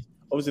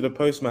 obviously the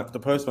post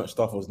match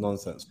stuff was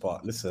nonsense.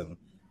 But listen,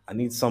 I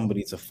need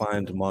somebody to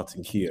find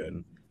Martin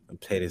Keown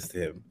and play this to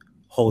him.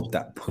 Hold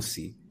that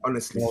pussy.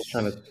 Honestly, I was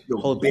trying to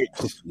hold bitch. that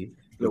pussy,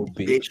 little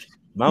bitch.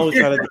 Man was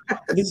trying to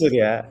listen,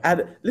 yeah.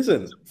 And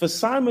listen, for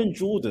Simon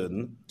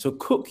Jordan to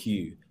cook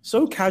you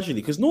so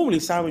casually, because normally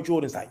Simon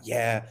Jordan's like,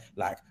 yeah,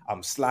 like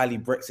I'm slightly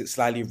Brexit,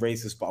 slightly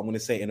racist, but I'm gonna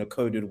say it in a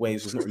coded way,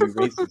 so it's not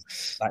really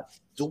racist. Like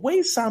the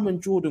way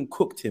Simon Jordan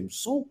cooked him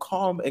so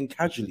calm and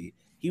casually,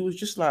 he was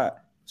just like,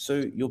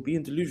 so you're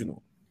being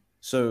delusional,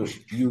 so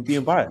you're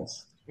being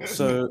biased.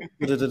 So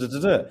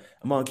and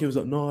Martin Keown was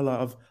like, no,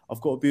 like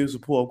I've got to be a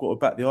support, I've got to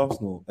back the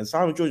Arsenal. And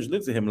Simon George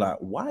looked at him like,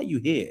 why are you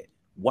here?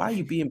 Why are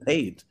you being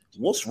paid?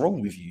 What's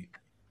wrong with you,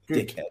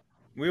 dickhead?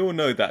 We all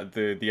know that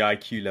the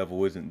IQ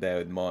level isn't there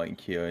with Martin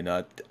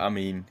Keown. I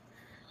mean,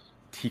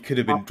 he could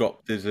have been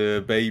dropped as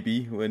a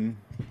baby when,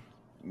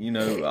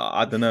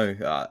 I don't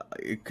know.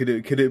 Could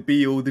it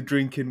be all the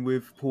drinking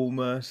with Paul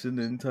Merson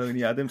and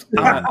Tony Adams?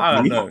 I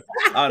don't know.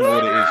 I don't know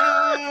what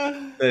it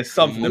is. There's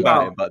something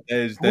about it, but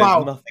there's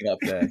nothing up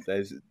there.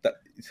 It's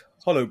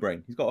hollow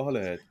brain. He's got a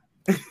hollow head.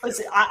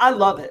 Listen, I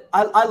love it.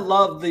 I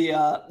love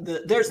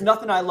the. There's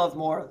nothing I love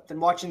more than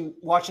watching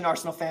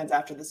Arsenal fans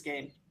after this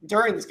game,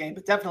 during this game,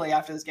 but definitely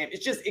after this game.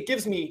 It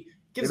gives me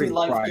Gives me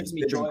life, gives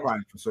me joy. They've been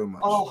crying for so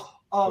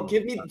much.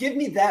 Give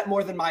me that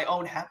more than my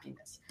own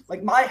happiness.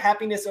 Like my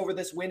happiness over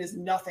this win is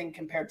nothing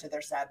compared to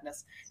their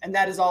sadness, and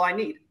that is all I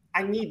need.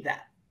 I need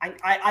that.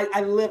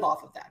 I live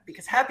off of that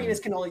because happiness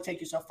can only take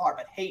you so far,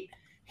 but hate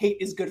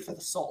is good for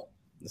the soul.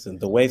 Listen,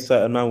 the way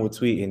certain man were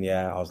tweeting,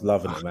 I was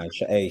loving it, man.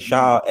 Hey,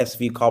 shout out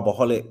SV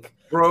Carbaholic,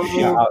 bro.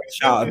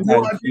 Shout out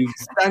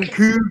Dan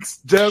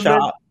Cougs,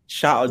 German.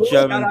 Shout out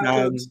German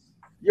Dan.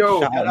 Yo,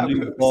 shout out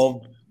Luke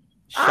Bob.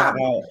 Shout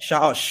out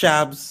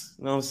Shabs.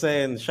 You know what I'm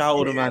saying? Shout out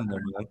all the man,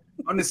 man.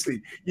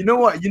 Honestly, you know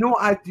what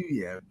I do,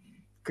 yeah?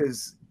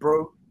 Because,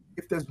 bro,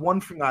 if there's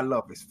one thing I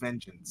love, it's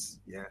vengeance,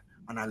 yeah.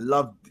 And I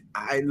love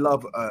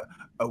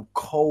a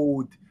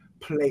cold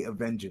plate of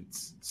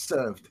vengeance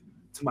served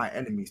to my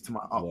enemies, to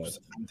my ups.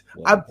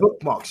 I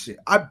bookmark shit.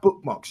 I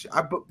bookmark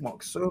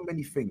so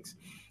many things.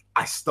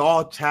 I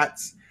starred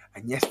chats.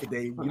 And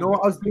yesterday, you know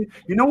what I was doing?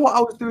 You know what I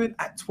was doing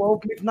at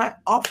 12 midnight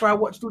after I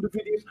watched all the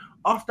videos,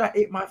 after I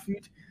ate my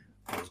food?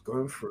 I was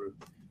going through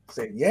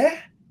saying,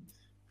 yeah?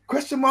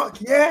 Question mark,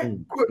 yeah?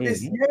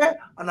 This, yeah?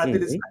 And I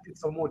did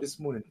some more this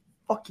morning.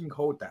 Fucking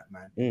hold that,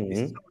 man.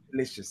 It's so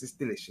delicious. It's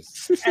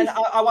delicious. And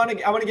I want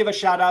to give a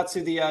shout out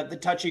to the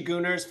Touchy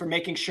Gooners for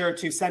making sure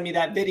to send me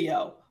that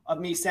video of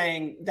me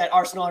saying that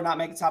Arsenal are not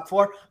making top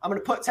 4. I'm going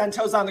to put 10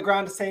 toes on the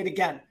ground to say it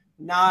again.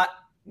 Not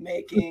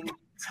making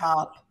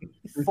top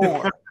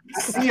 4.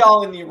 See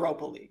y'all in the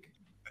Europa League.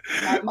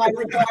 My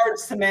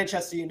regards to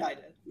Manchester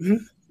United.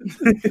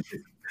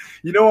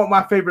 You know what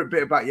my favorite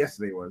bit about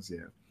yesterday was?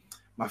 Yeah,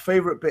 my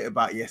favorite bit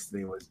about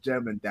yesterday was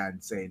German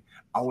Dan saying,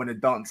 "I want to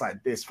dance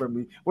like this." From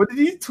me, what did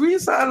he tweet?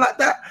 Something like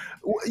that.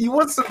 He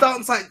wants to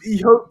dance like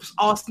he hopes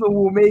Arsenal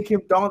will make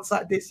him dance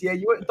like this. Yeah,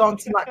 you weren't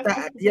dancing like that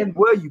at the end,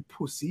 were you,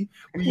 pussy?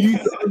 Were you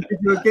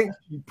against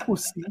you,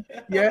 pussy?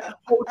 Yeah,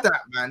 hold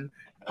that, man.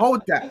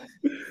 Hold that.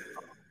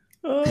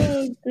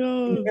 Oh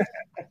God.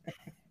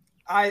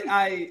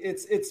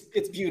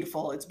 It's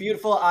beautiful. It's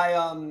beautiful.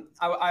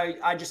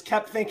 I just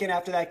kept thinking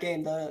after that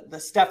game, the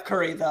Steph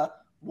Curry, the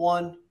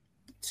 1,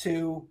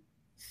 2,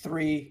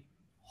 3,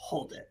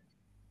 hold it.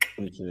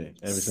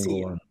 Every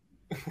single one.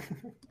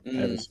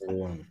 Every single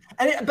one.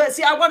 But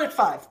see, I wanted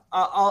 5.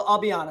 I'll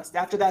be honest.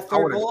 After that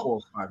third goal, 4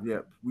 or 5. Yeah,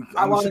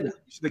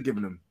 should have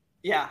given him.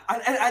 Yeah,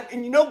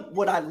 and you know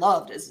what I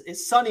loved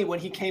is Sonny when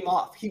he came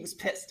off, he was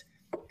pissed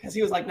because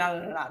he was like,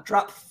 no,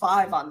 drop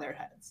 5 on their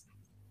heads.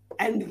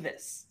 End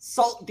this.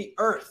 Salt the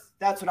earth.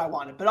 That's what I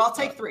wanted. But I'll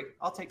take 3.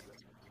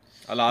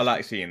 I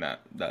like seeing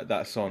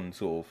that Son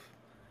sort of.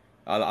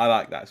 I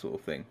like that sort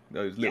of thing.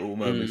 Those little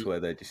moments where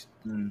they're just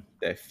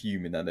they're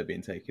fuming and they're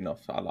being taken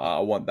off. I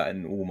want that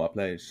in all my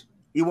players.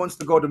 He wants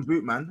the golden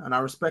boot, man, and I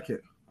respect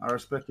it.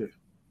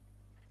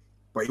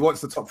 But he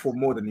wants the top 4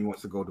 more than he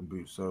wants the golden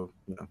boot. So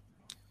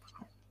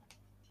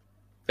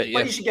But yeah,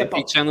 if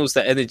he channels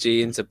that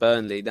energy into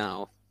Burnley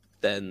now,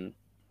 then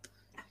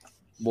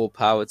more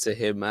power to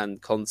him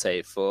and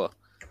Conte for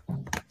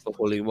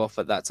hauling him off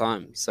at that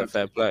time. So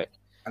fair play.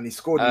 And he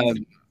scored.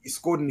 He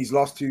scored in his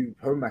last 2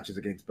 home matches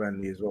against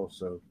Burnley as well.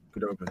 So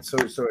good omen. So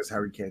is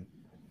Harry Kane.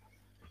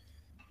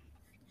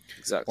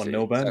 Exactly.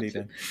 1-0 Burnley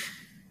then.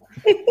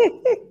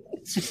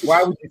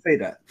 Why would you say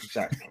that,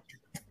 Jack?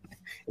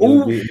 It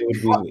would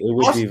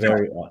be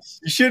very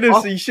us.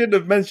 You should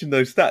have mentioned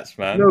those stats,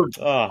 man. No,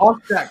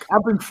 ask Jack.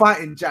 I've been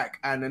fighting Jack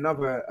and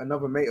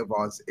another mate of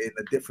ours in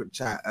a different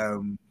chat.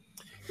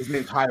 His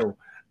name's Kyle.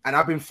 And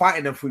I've been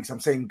fighting them for weeks. I'm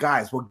saying,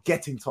 guys, we're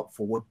getting top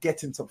 4. We're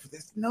getting top 4.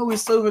 No,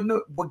 it's over.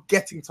 No, we're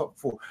getting top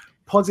 4.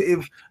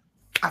 Positive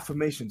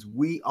affirmations.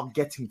 We are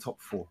getting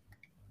top 4.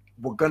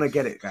 We're gonna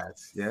get it,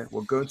 guys. Yeah,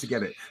 we're going to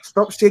get it.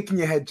 Stop shaking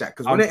your head, Jack.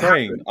 Because when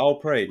I'll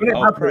pray.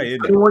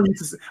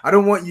 I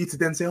don't want you to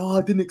then say, "Oh,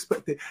 I didn't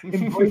expect it."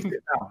 Embrace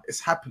it now. It's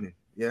happening.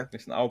 Yeah.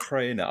 Listen, I'll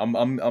pray in it.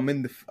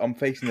 I'm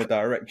facing the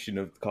direction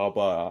of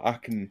Carbar. I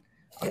can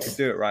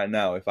do it right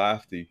now if I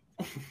have to.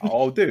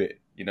 I'll do it.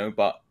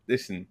 But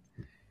listen.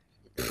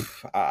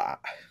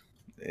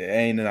 It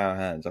ain't in our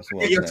hands. That's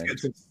what I'm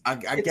saying. I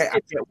get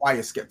why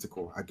you're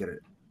skeptical. I get it.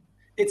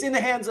 It's in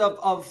the hands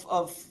of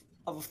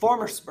a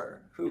former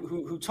Spur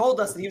who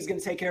told us that he was going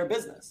to take care of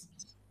business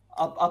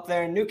up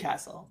there in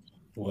Newcastle.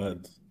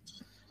 What?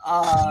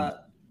 I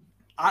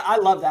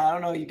love that. I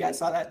don't know if you guys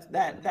saw that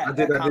comment. I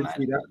did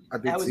see that.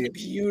 That was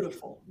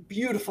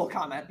beautiful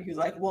comment. He was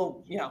like,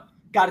 "Well,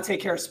 got to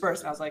take care of Spurs."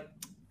 And I was like,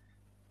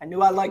 "I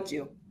knew I liked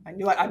you. I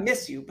knew I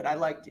miss you, but I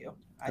liked you."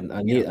 I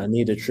need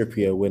a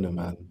Trippier winner,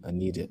 man. I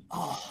need it.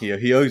 Oh.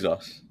 He owes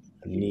us.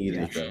 I need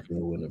a Trippier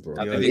winner, bro.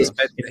 I didn't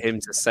expect him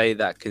to say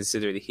that,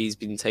 considering he's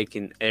been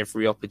taking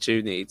every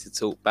opportunity to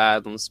talk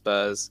bad on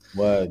Spurs.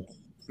 Word.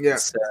 Yeah.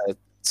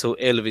 Till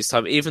ill of his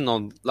time, even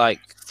on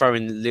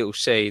throwing little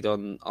shade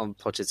on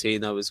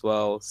Pochettino as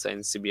well, saying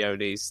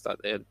Simeone's like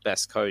their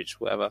best coach,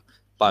 whatever,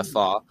 by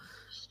far.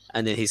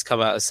 And then he's come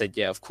out and said,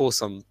 "Yeah, of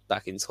course I'm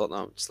back in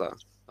Tottenham." I'm just like,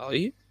 are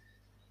you?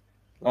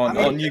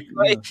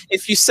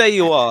 If you say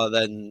you are,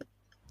 then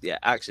yeah,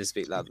 actions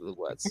speak louder than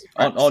words.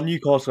 On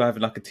Newcastle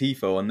having like a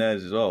tifo on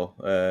theirs as well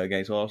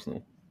against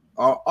Arsenal.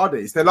 Are they?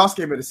 It's their last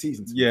game of the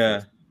season.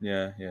 Yeah,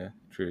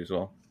 true as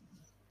well.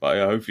 But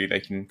yeah, hopefully they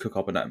can cook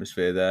up an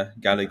atmosphere there.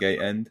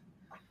 Gallagate end.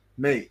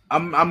 Mate,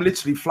 I'm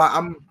literally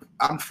flying.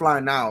 I'm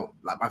flying out.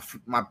 Like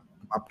my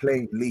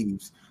plane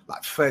leaves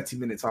like 30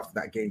 minutes after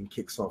that game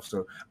kicks off.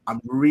 So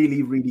I'm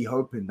really, really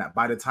hoping that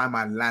by the time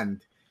I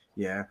land,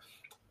 yeah,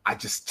 I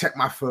just check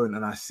my phone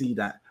and I see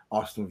that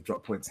Arsenal have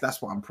dropped points.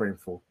 That's what I'm praying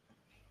for.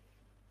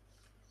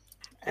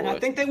 And I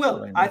think they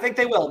will. I think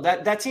they will.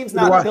 That team's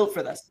not built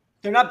for this.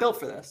 They're not built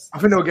for this. I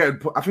think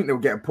they'll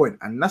get a point,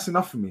 and that's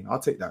enough for me. I'll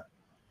take that.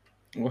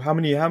 Well, how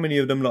many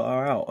of them lot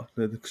are out?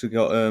 Because we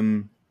got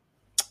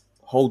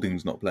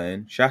Holding's not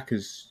playing.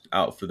 Xhaka's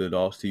out for the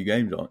last 2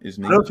 games,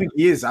 isn't he? I don't think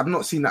he is. I've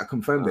not seen that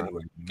confirmed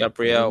anyway.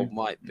 Gabriel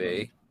might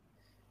be.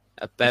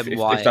 Ben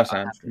White, I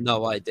have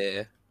no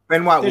idea.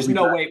 Ben White. There's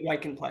no way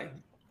White can play.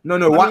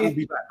 No, White will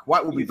be back.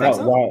 White will be back.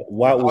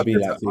 White will be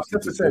like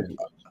 50%.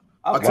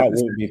 White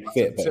won't be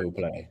fit, but he'll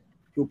play.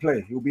 He'll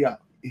play. He'll be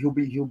out. He'll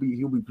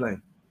be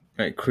playing.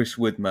 Right, Chris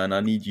Wood, man,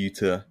 I need you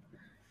to.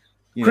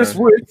 Chris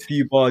Wood, a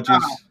few barges.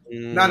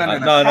 No.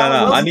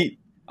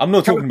 I'm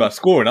not talking about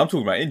scoring. I'm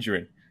talking about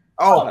injuring.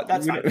 Oh,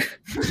 that's fine.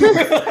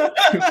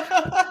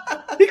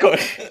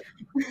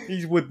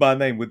 He's Wood by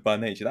name, Wood by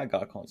nature. That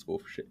guy can't score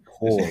for shit.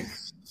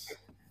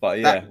 But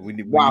yeah,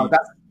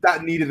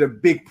 that needed a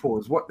big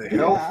pause. What the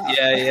hell?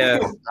 Yeah.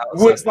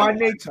 Wood by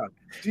nature.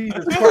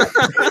 Jesus Christ.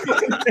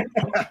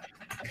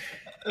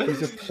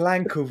 He's a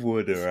plank of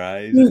wood,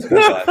 alright. Just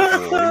keep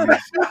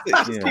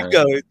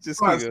going.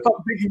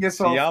 Stop digging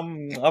yourself. See,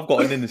 I've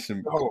got an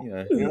innocent.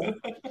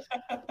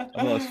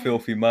 I'm not as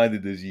filthy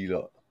minded as you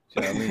lot.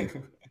 Do you know what I mean?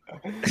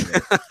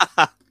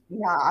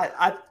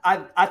 Yeah,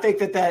 I think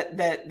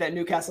that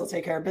Newcastle will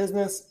take care of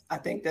business. I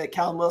think that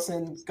Callum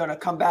Wilson's going to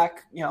come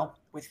back,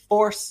 with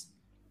force.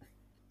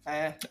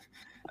 He's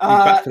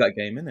back for that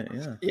game, isn't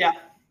it? Yeah.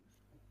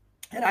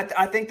 And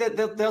I think that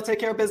they'll take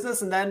care of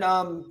business, and then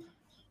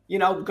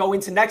go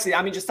into next season.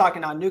 I mean, just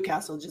talking on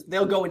Newcastle,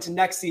 they'll go into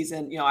next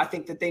season. I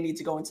think that they need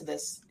to go into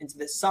this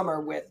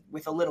summer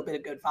with a little bit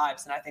of good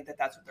vibes, and I think that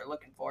that's what they're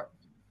looking for.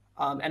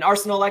 And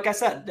Arsenal, like I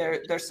said,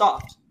 they're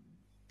soft.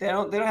 They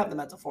don't have the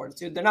mental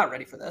fortitude. They're not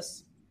ready for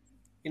this.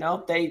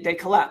 They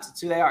collapse.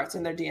 It's who they are. It's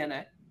in their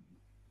DNA.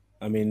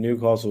 I mean,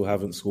 Newcastle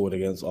haven't scored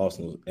against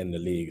Arsenal in the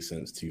league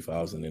since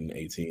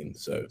 2018,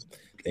 so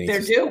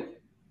they're due.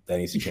 That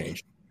needs to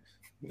change.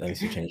 That needs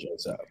to change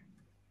that.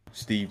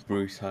 Steve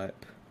Bruce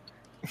hype.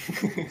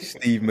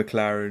 Steve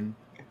McLaren.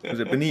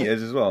 Was it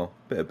Benitez as well?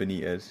 Bit of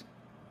Benitez.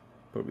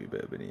 Probably a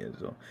bit of Benitez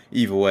as well.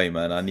 Either way,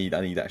 man, I need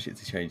that shit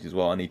to change as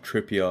well. I need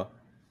Trippier,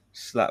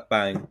 slap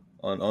bang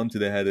onto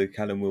the head of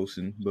Callum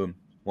Wilson. Boom.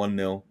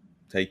 1-0.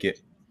 Take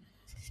it.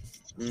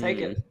 Take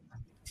it.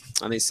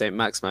 I need St.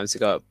 Maximin to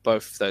go at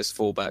both those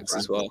fullbacks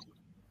as well.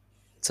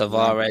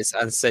 Tavares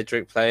and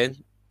Cedric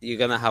playing. You're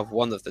going to have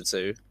one of the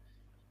two.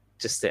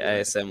 Just the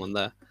ASM on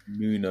there.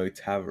 Nuno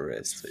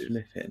Tavares.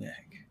 Flipping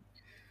heck.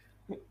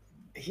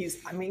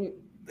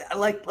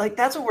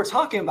 That's what we're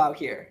talking about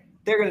here.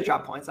 They're going to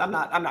drop points. I'm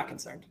not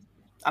concerned.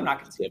 Yeah,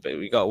 but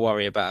we got to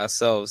worry about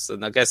ourselves.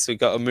 And I guess we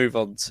got to move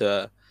on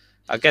to,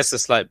 a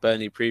slight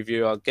Burnley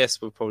preview. I guess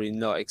we're probably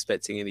not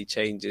expecting any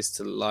changes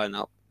to the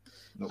lineup.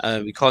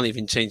 Nope. We can't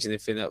even change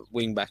anything at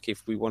wing back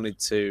if we wanted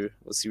to.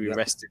 Obviously, we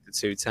rested the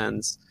 2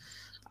 Tans.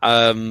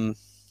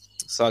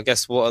 So I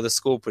guess what are the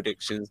score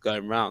predictions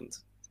going round?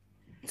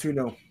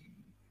 2-0.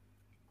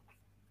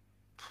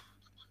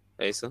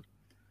 Asa?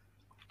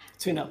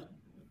 2-0.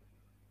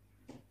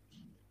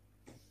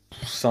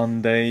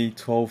 Sunday,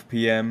 12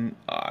 p.m.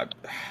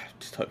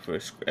 Just hope for a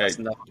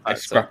scrappy 1-0. A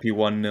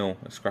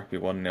scrappy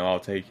 1-0. I'll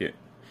take it.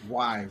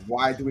 Why?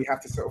 Why do we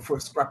have to settle for a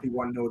scrappy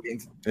 1-0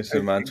 against?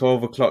 Listen, man,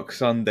 12 o'clock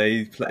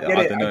Sunday.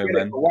 I don't know,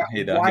 man. I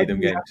hate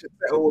them games. Have to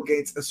settle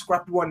against a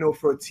scrappy 1-0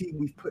 for a team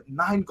we've put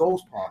 9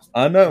 goals past?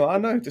 I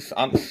know. Just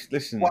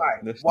listen. Why?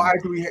 Listen. Why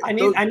do we? I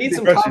need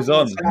some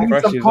confidence.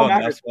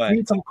 That's why. I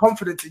need some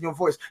confidence in your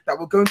voice that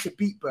we're going to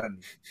beat Burnley.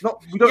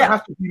 We don't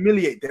have to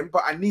humiliate them,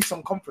 but I need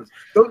some confidence.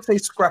 Don't say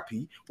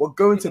scrappy. We're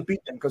going to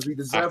beat them because we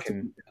deserve to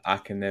beat them. I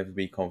can never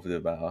be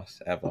confident about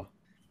us ever.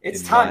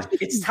 It's time.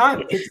 It's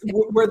time.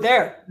 We're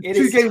there. It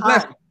 2 is games time.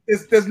 left.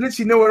 There's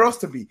literally nowhere else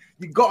to be.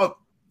 You got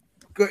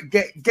to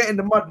get in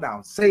the mud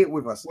now. Say it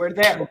with us. We're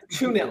there.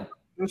 2-0.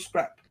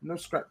 No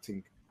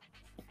scrapping.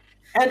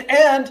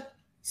 And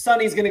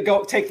Sonny's going to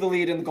go take the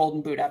lead in the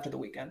Golden Boot after the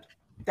weekend.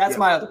 That's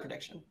my other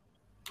prediction.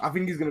 I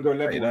think he's going to go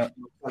level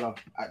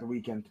at the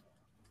weekend.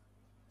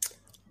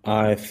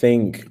 I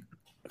think,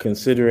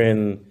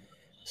 considering,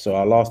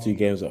 our last 2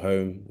 games at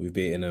home, we've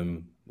beaten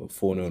them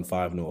 4-0 and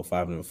 5-0 or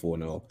 5-0 and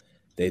 4-0.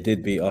 They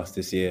did beat us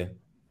this year.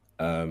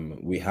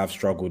 We have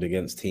struggled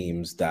against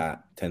teams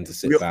that tend to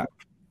sit back.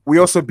 We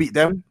also beat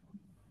them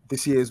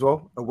this year as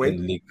well, away. In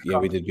the League,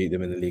 we did beat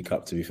them in the League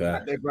Cup, to be fair.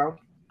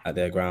 At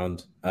their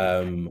ground.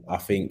 I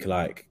think,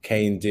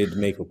 Kane did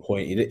make a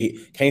point.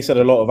 Kane said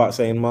a lot about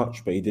saying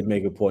much, but he did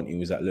make a point. He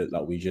was like,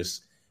 look, we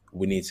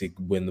need to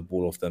win the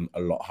ball off them a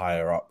lot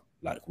higher up.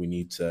 We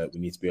need to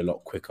be a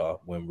lot quicker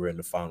when we're in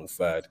the final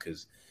third,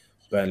 because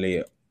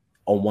Burnley,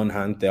 on one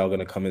hand, they are going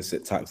to come and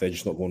sit tax. They're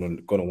just not going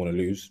to want to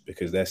lose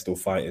because they're still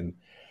fighting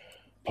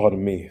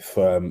Pardon me,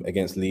 for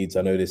against Leeds.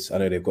 I know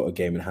they've got a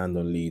game in hand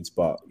on Leeds,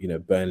 but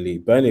Burnley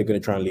are going to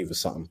try and leave us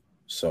something.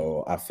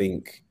 So I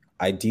think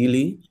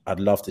ideally, I'd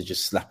love to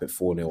just slap it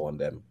 4-0 on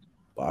them.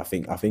 But I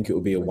think it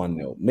will be a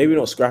 1-0. Maybe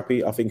not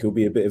scrappy. I think it'll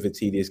be a bit of a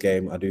tedious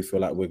game. I do feel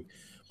like we're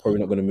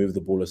probably not going to move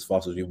the ball as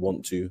fast as we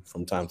want to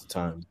from time to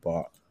time.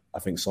 But I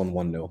think Son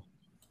 1-0.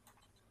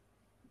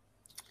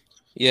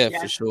 Yeah,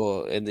 for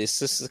sure. And it's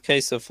just a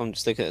case of, I'm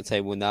just looking at the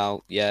table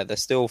now. Yeah, they're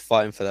still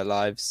fighting for their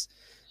lives.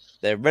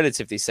 They're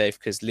relatively safe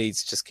because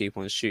Leeds just keep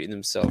on shooting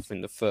themselves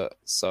in the foot.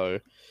 So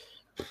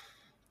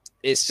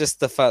it's just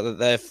the fact that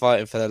they're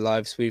fighting for their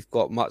lives. We've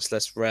got much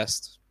less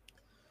rest.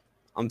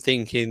 I'm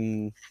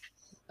thinking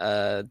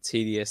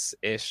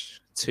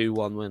tedious-ish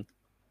 2-1 win.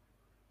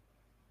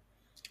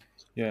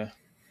 Yeah.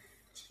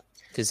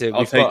 Because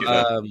I'll take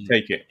it.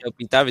 Take it. It'll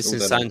be Davinson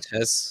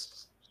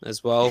Sanchez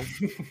as well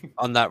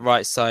on that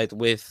right side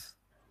with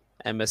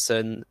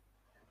Emerson.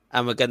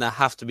 And we're going to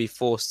have to be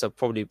forced to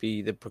probably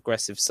be the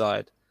progressive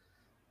side.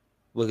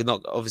 We're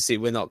not going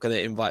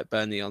to invite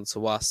Burnley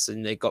onto us,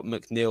 and they got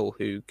McNeil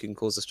who can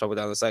cause a struggle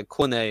down the side.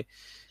 Cornet,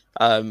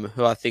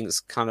 who I think's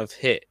kind of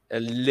hit a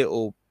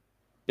little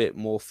bit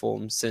more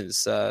form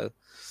since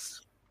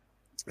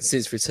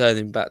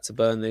returning back to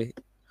Burnley.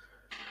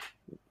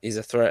 He's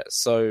a threat,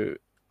 so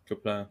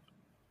good player.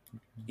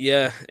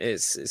 Yeah,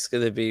 it's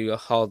going to be a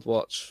hard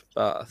watch,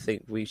 but I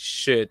think we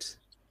should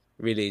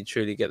really and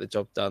truly get the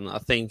job done. I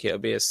think it'll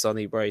be a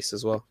sunny brace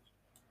as well.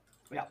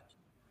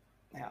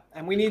 Yeah,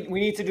 and we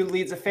need to do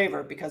Leeds a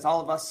favor because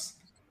all of us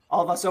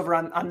over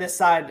on this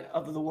side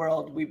of the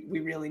world, we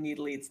really need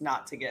Leeds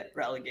not to get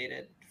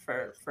relegated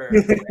for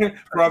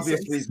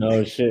obvious reasons.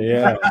 Oh shit,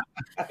 yeah.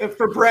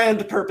 For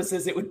brand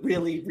purposes, it would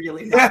really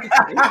not.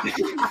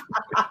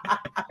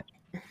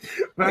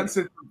 Brand.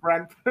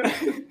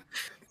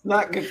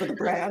 Not good for the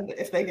brand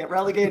if they get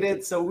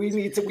relegated. So we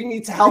need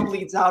to help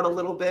Leeds out a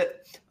little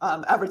bit.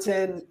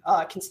 Everton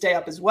can stay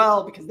up as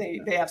well because they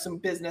have some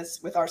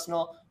business with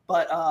Arsenal.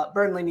 But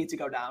Burnley needs to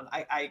go down.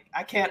 I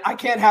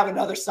can't have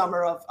another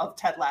summer of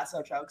Ted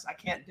Lasso jokes. I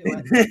can't do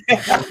it. I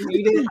don't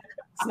need it.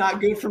 It's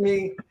not good for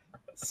me.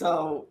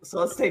 So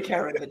let's take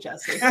care of it,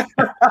 Jesse. I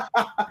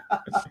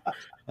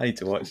need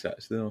to watch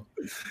that still.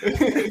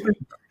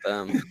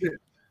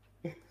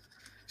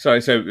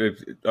 Sorry, so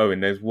Owen,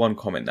 there's one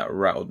comment that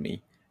rattled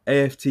me.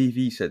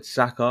 AFTV said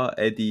Saka,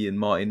 Eddie, and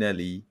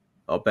Martinelli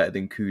are better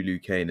than Kulu,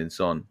 Kane, and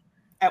Son.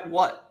 At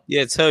what?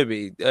 Yeah,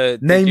 Toby.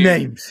 Name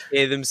names.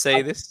 Hear them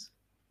say this?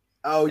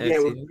 Oh yeah,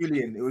 it was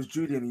Julian. It was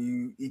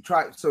Julian. He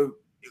tried. So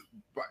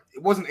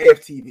it wasn't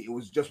AFTV. It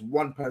was just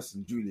one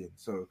person, Julian.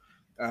 So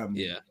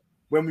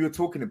when we were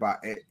talking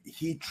about it,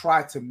 he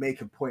tried to make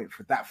a point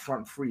for that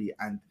front three,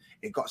 and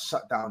it got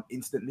shut down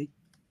instantly.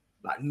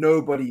 Like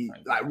nobody,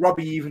 like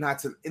Robbie even had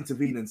to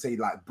intervene and say,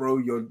 like, bro,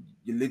 you're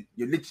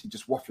literally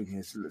just waffling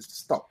here. So let's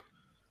stop,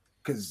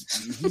 because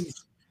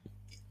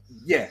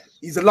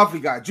he's a lovely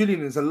guy.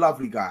 Julian is a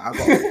lovely guy. I've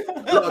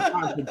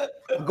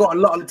got a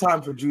lot of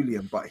time for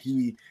Julian, but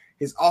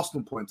his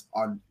Arsenal points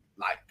are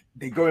like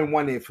they go in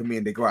one ear for me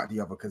and they go out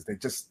the other because they're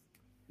just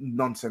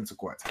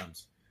nonsensical at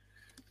times.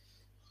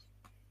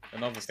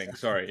 Another thing,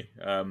 sorry,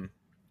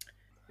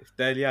 if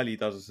Dele Alli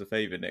does us a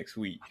favour next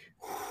week,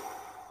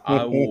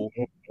 I will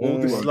all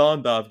the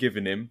slander I've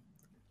given him,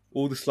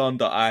 all the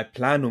slander I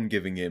plan on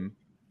giving him,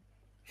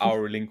 I'll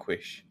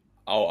relinquish.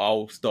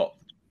 I'll stop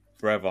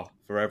forever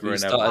and ever.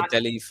 Start a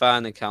Dele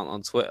fan account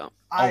on Twitter.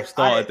 I'll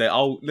start there.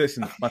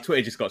 Listen. My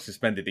Twitter just got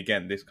suspended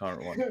again. This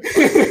current one.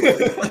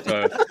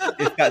 So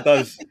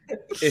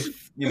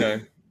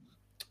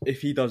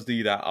if he does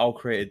do that, I'll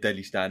create a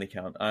Dele Stan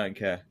account. I don't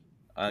care.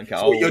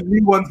 So your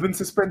new one's been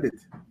suspended.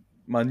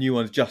 My new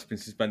one's just been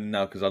suspended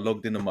now because I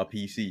logged in on my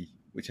PC,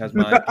 which has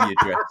my IP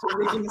address.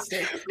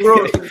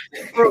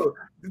 bro,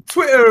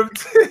 Twitter,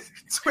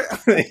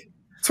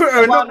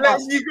 not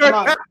letting you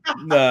go.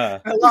 Nah.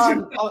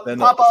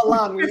 Papa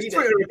Alon, we need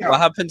it. What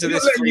happened to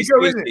this free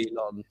speech,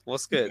 Elon?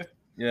 What's good?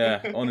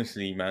 Yeah,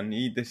 honestly, man,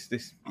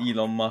 this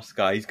Elon Musk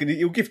guy,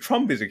 he'll give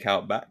Trump his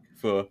account back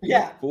for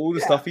all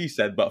the stuff he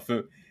said, but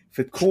for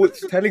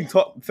threatening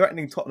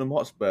Tottenham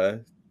Hotspur,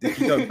 if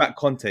you don't back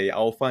Conte,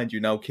 I'll find you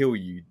and I'll kill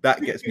you.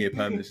 That gets me a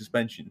permanent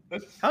suspension.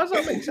 How does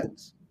that make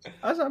sense?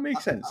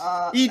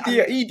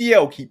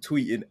 EDL keep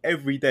tweeting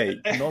every day,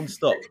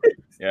 non-stop.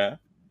 Yeah.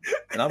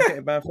 And I'm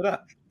getting banned for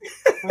that.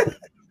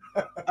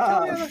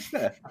 That's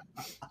fair.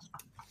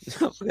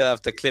 We're going to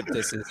have to clip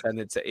this and send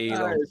it to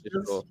Elon.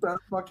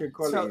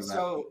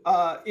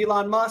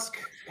 Elon Musk,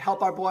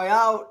 help our boy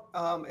out.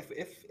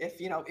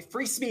 If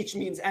free speech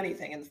means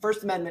anything and the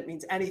First Amendment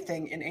means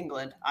anything in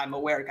England, I'm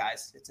aware,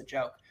 guys, it's a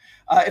joke.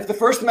 If the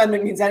First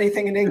Amendment means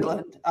anything in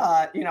England,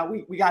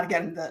 we got to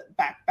get him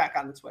back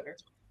on the Twitter.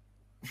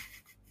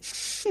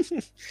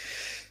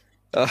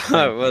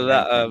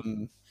 Well,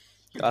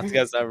 I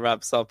guess that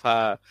wraps up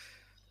our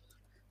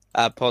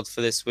pod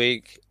for this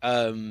week.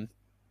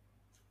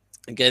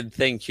 Again,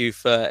 thank you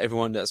for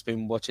everyone that's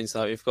been watching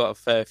tonight. We've got a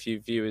fair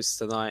few viewers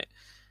tonight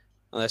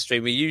on our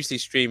stream. We usually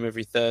stream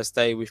every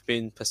Thursday. We've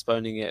been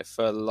postponing it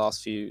for the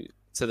last few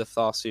to the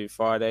Fast Food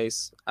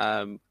Fridays.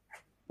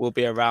 We'll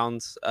be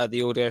around.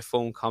 The audio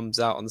form comes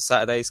out on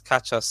Saturdays.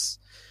 Catch us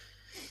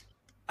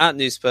at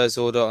New Spurs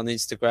Order on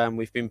Instagram.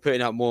 We've been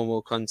putting up more and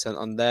more content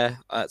on there,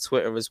 at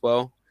Twitter as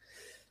well.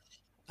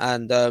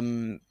 And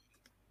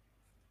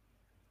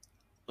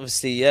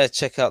obviously,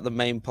 check out the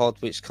main pod,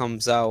 which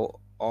comes out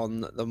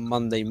on the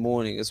Monday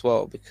morning as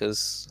well,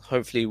 because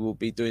hopefully we'll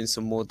be doing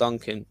some more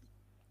dunking.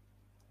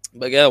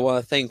 But I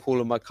want to thank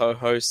all of my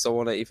co-hosts. I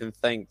want to even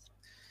thank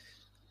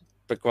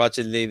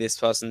begrudgingly this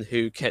person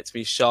who kept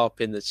me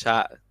sharp in the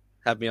chat,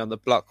 had me on the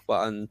block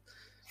button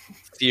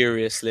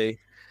furiously.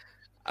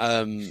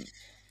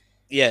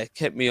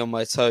 Kept me on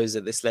my toes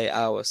at this late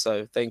hour.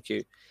 So thank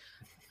you.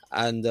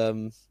 And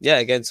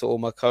again, to all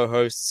my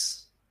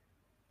co-hosts,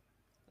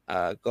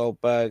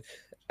 Goldberg,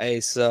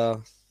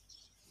 Asa,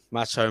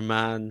 Macho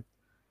Man,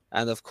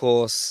 and of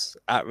course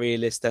at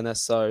Realist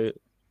NSO,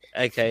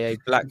 aka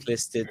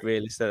Blacklisted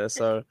Realist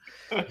NSO.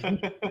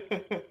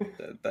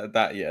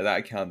 that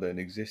account don't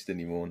exist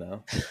anymore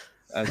now,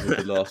 as of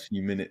the last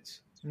few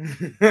minutes.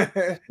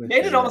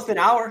 Made it almost an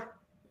hour.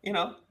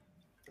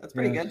 That's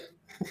pretty good.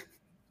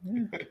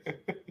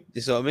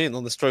 You see what I mean?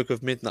 On the stroke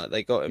of midnight,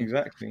 they got him.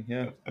 Exactly.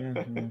 Yeah.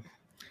 On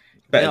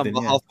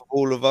behalf of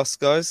all of us,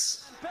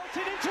 guys.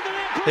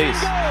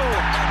 Peace.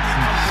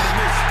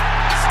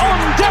 On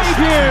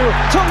debut,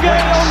 Tunge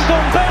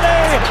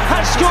Ndombele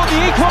has scored the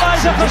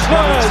equaliser for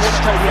Spurs.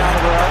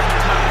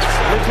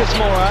 Lucas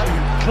Moura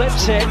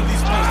clips it.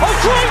 Oh,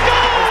 great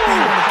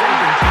goal!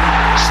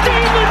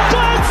 Stephen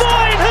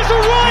Bergwijn has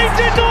arrived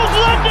in North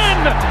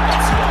London.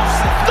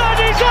 That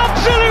is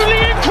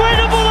absolutely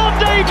incredible on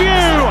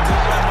debut.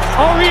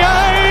 Oh,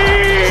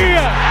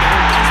 yay!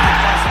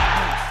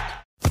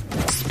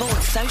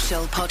 Sports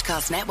Social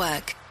Podcast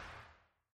Network.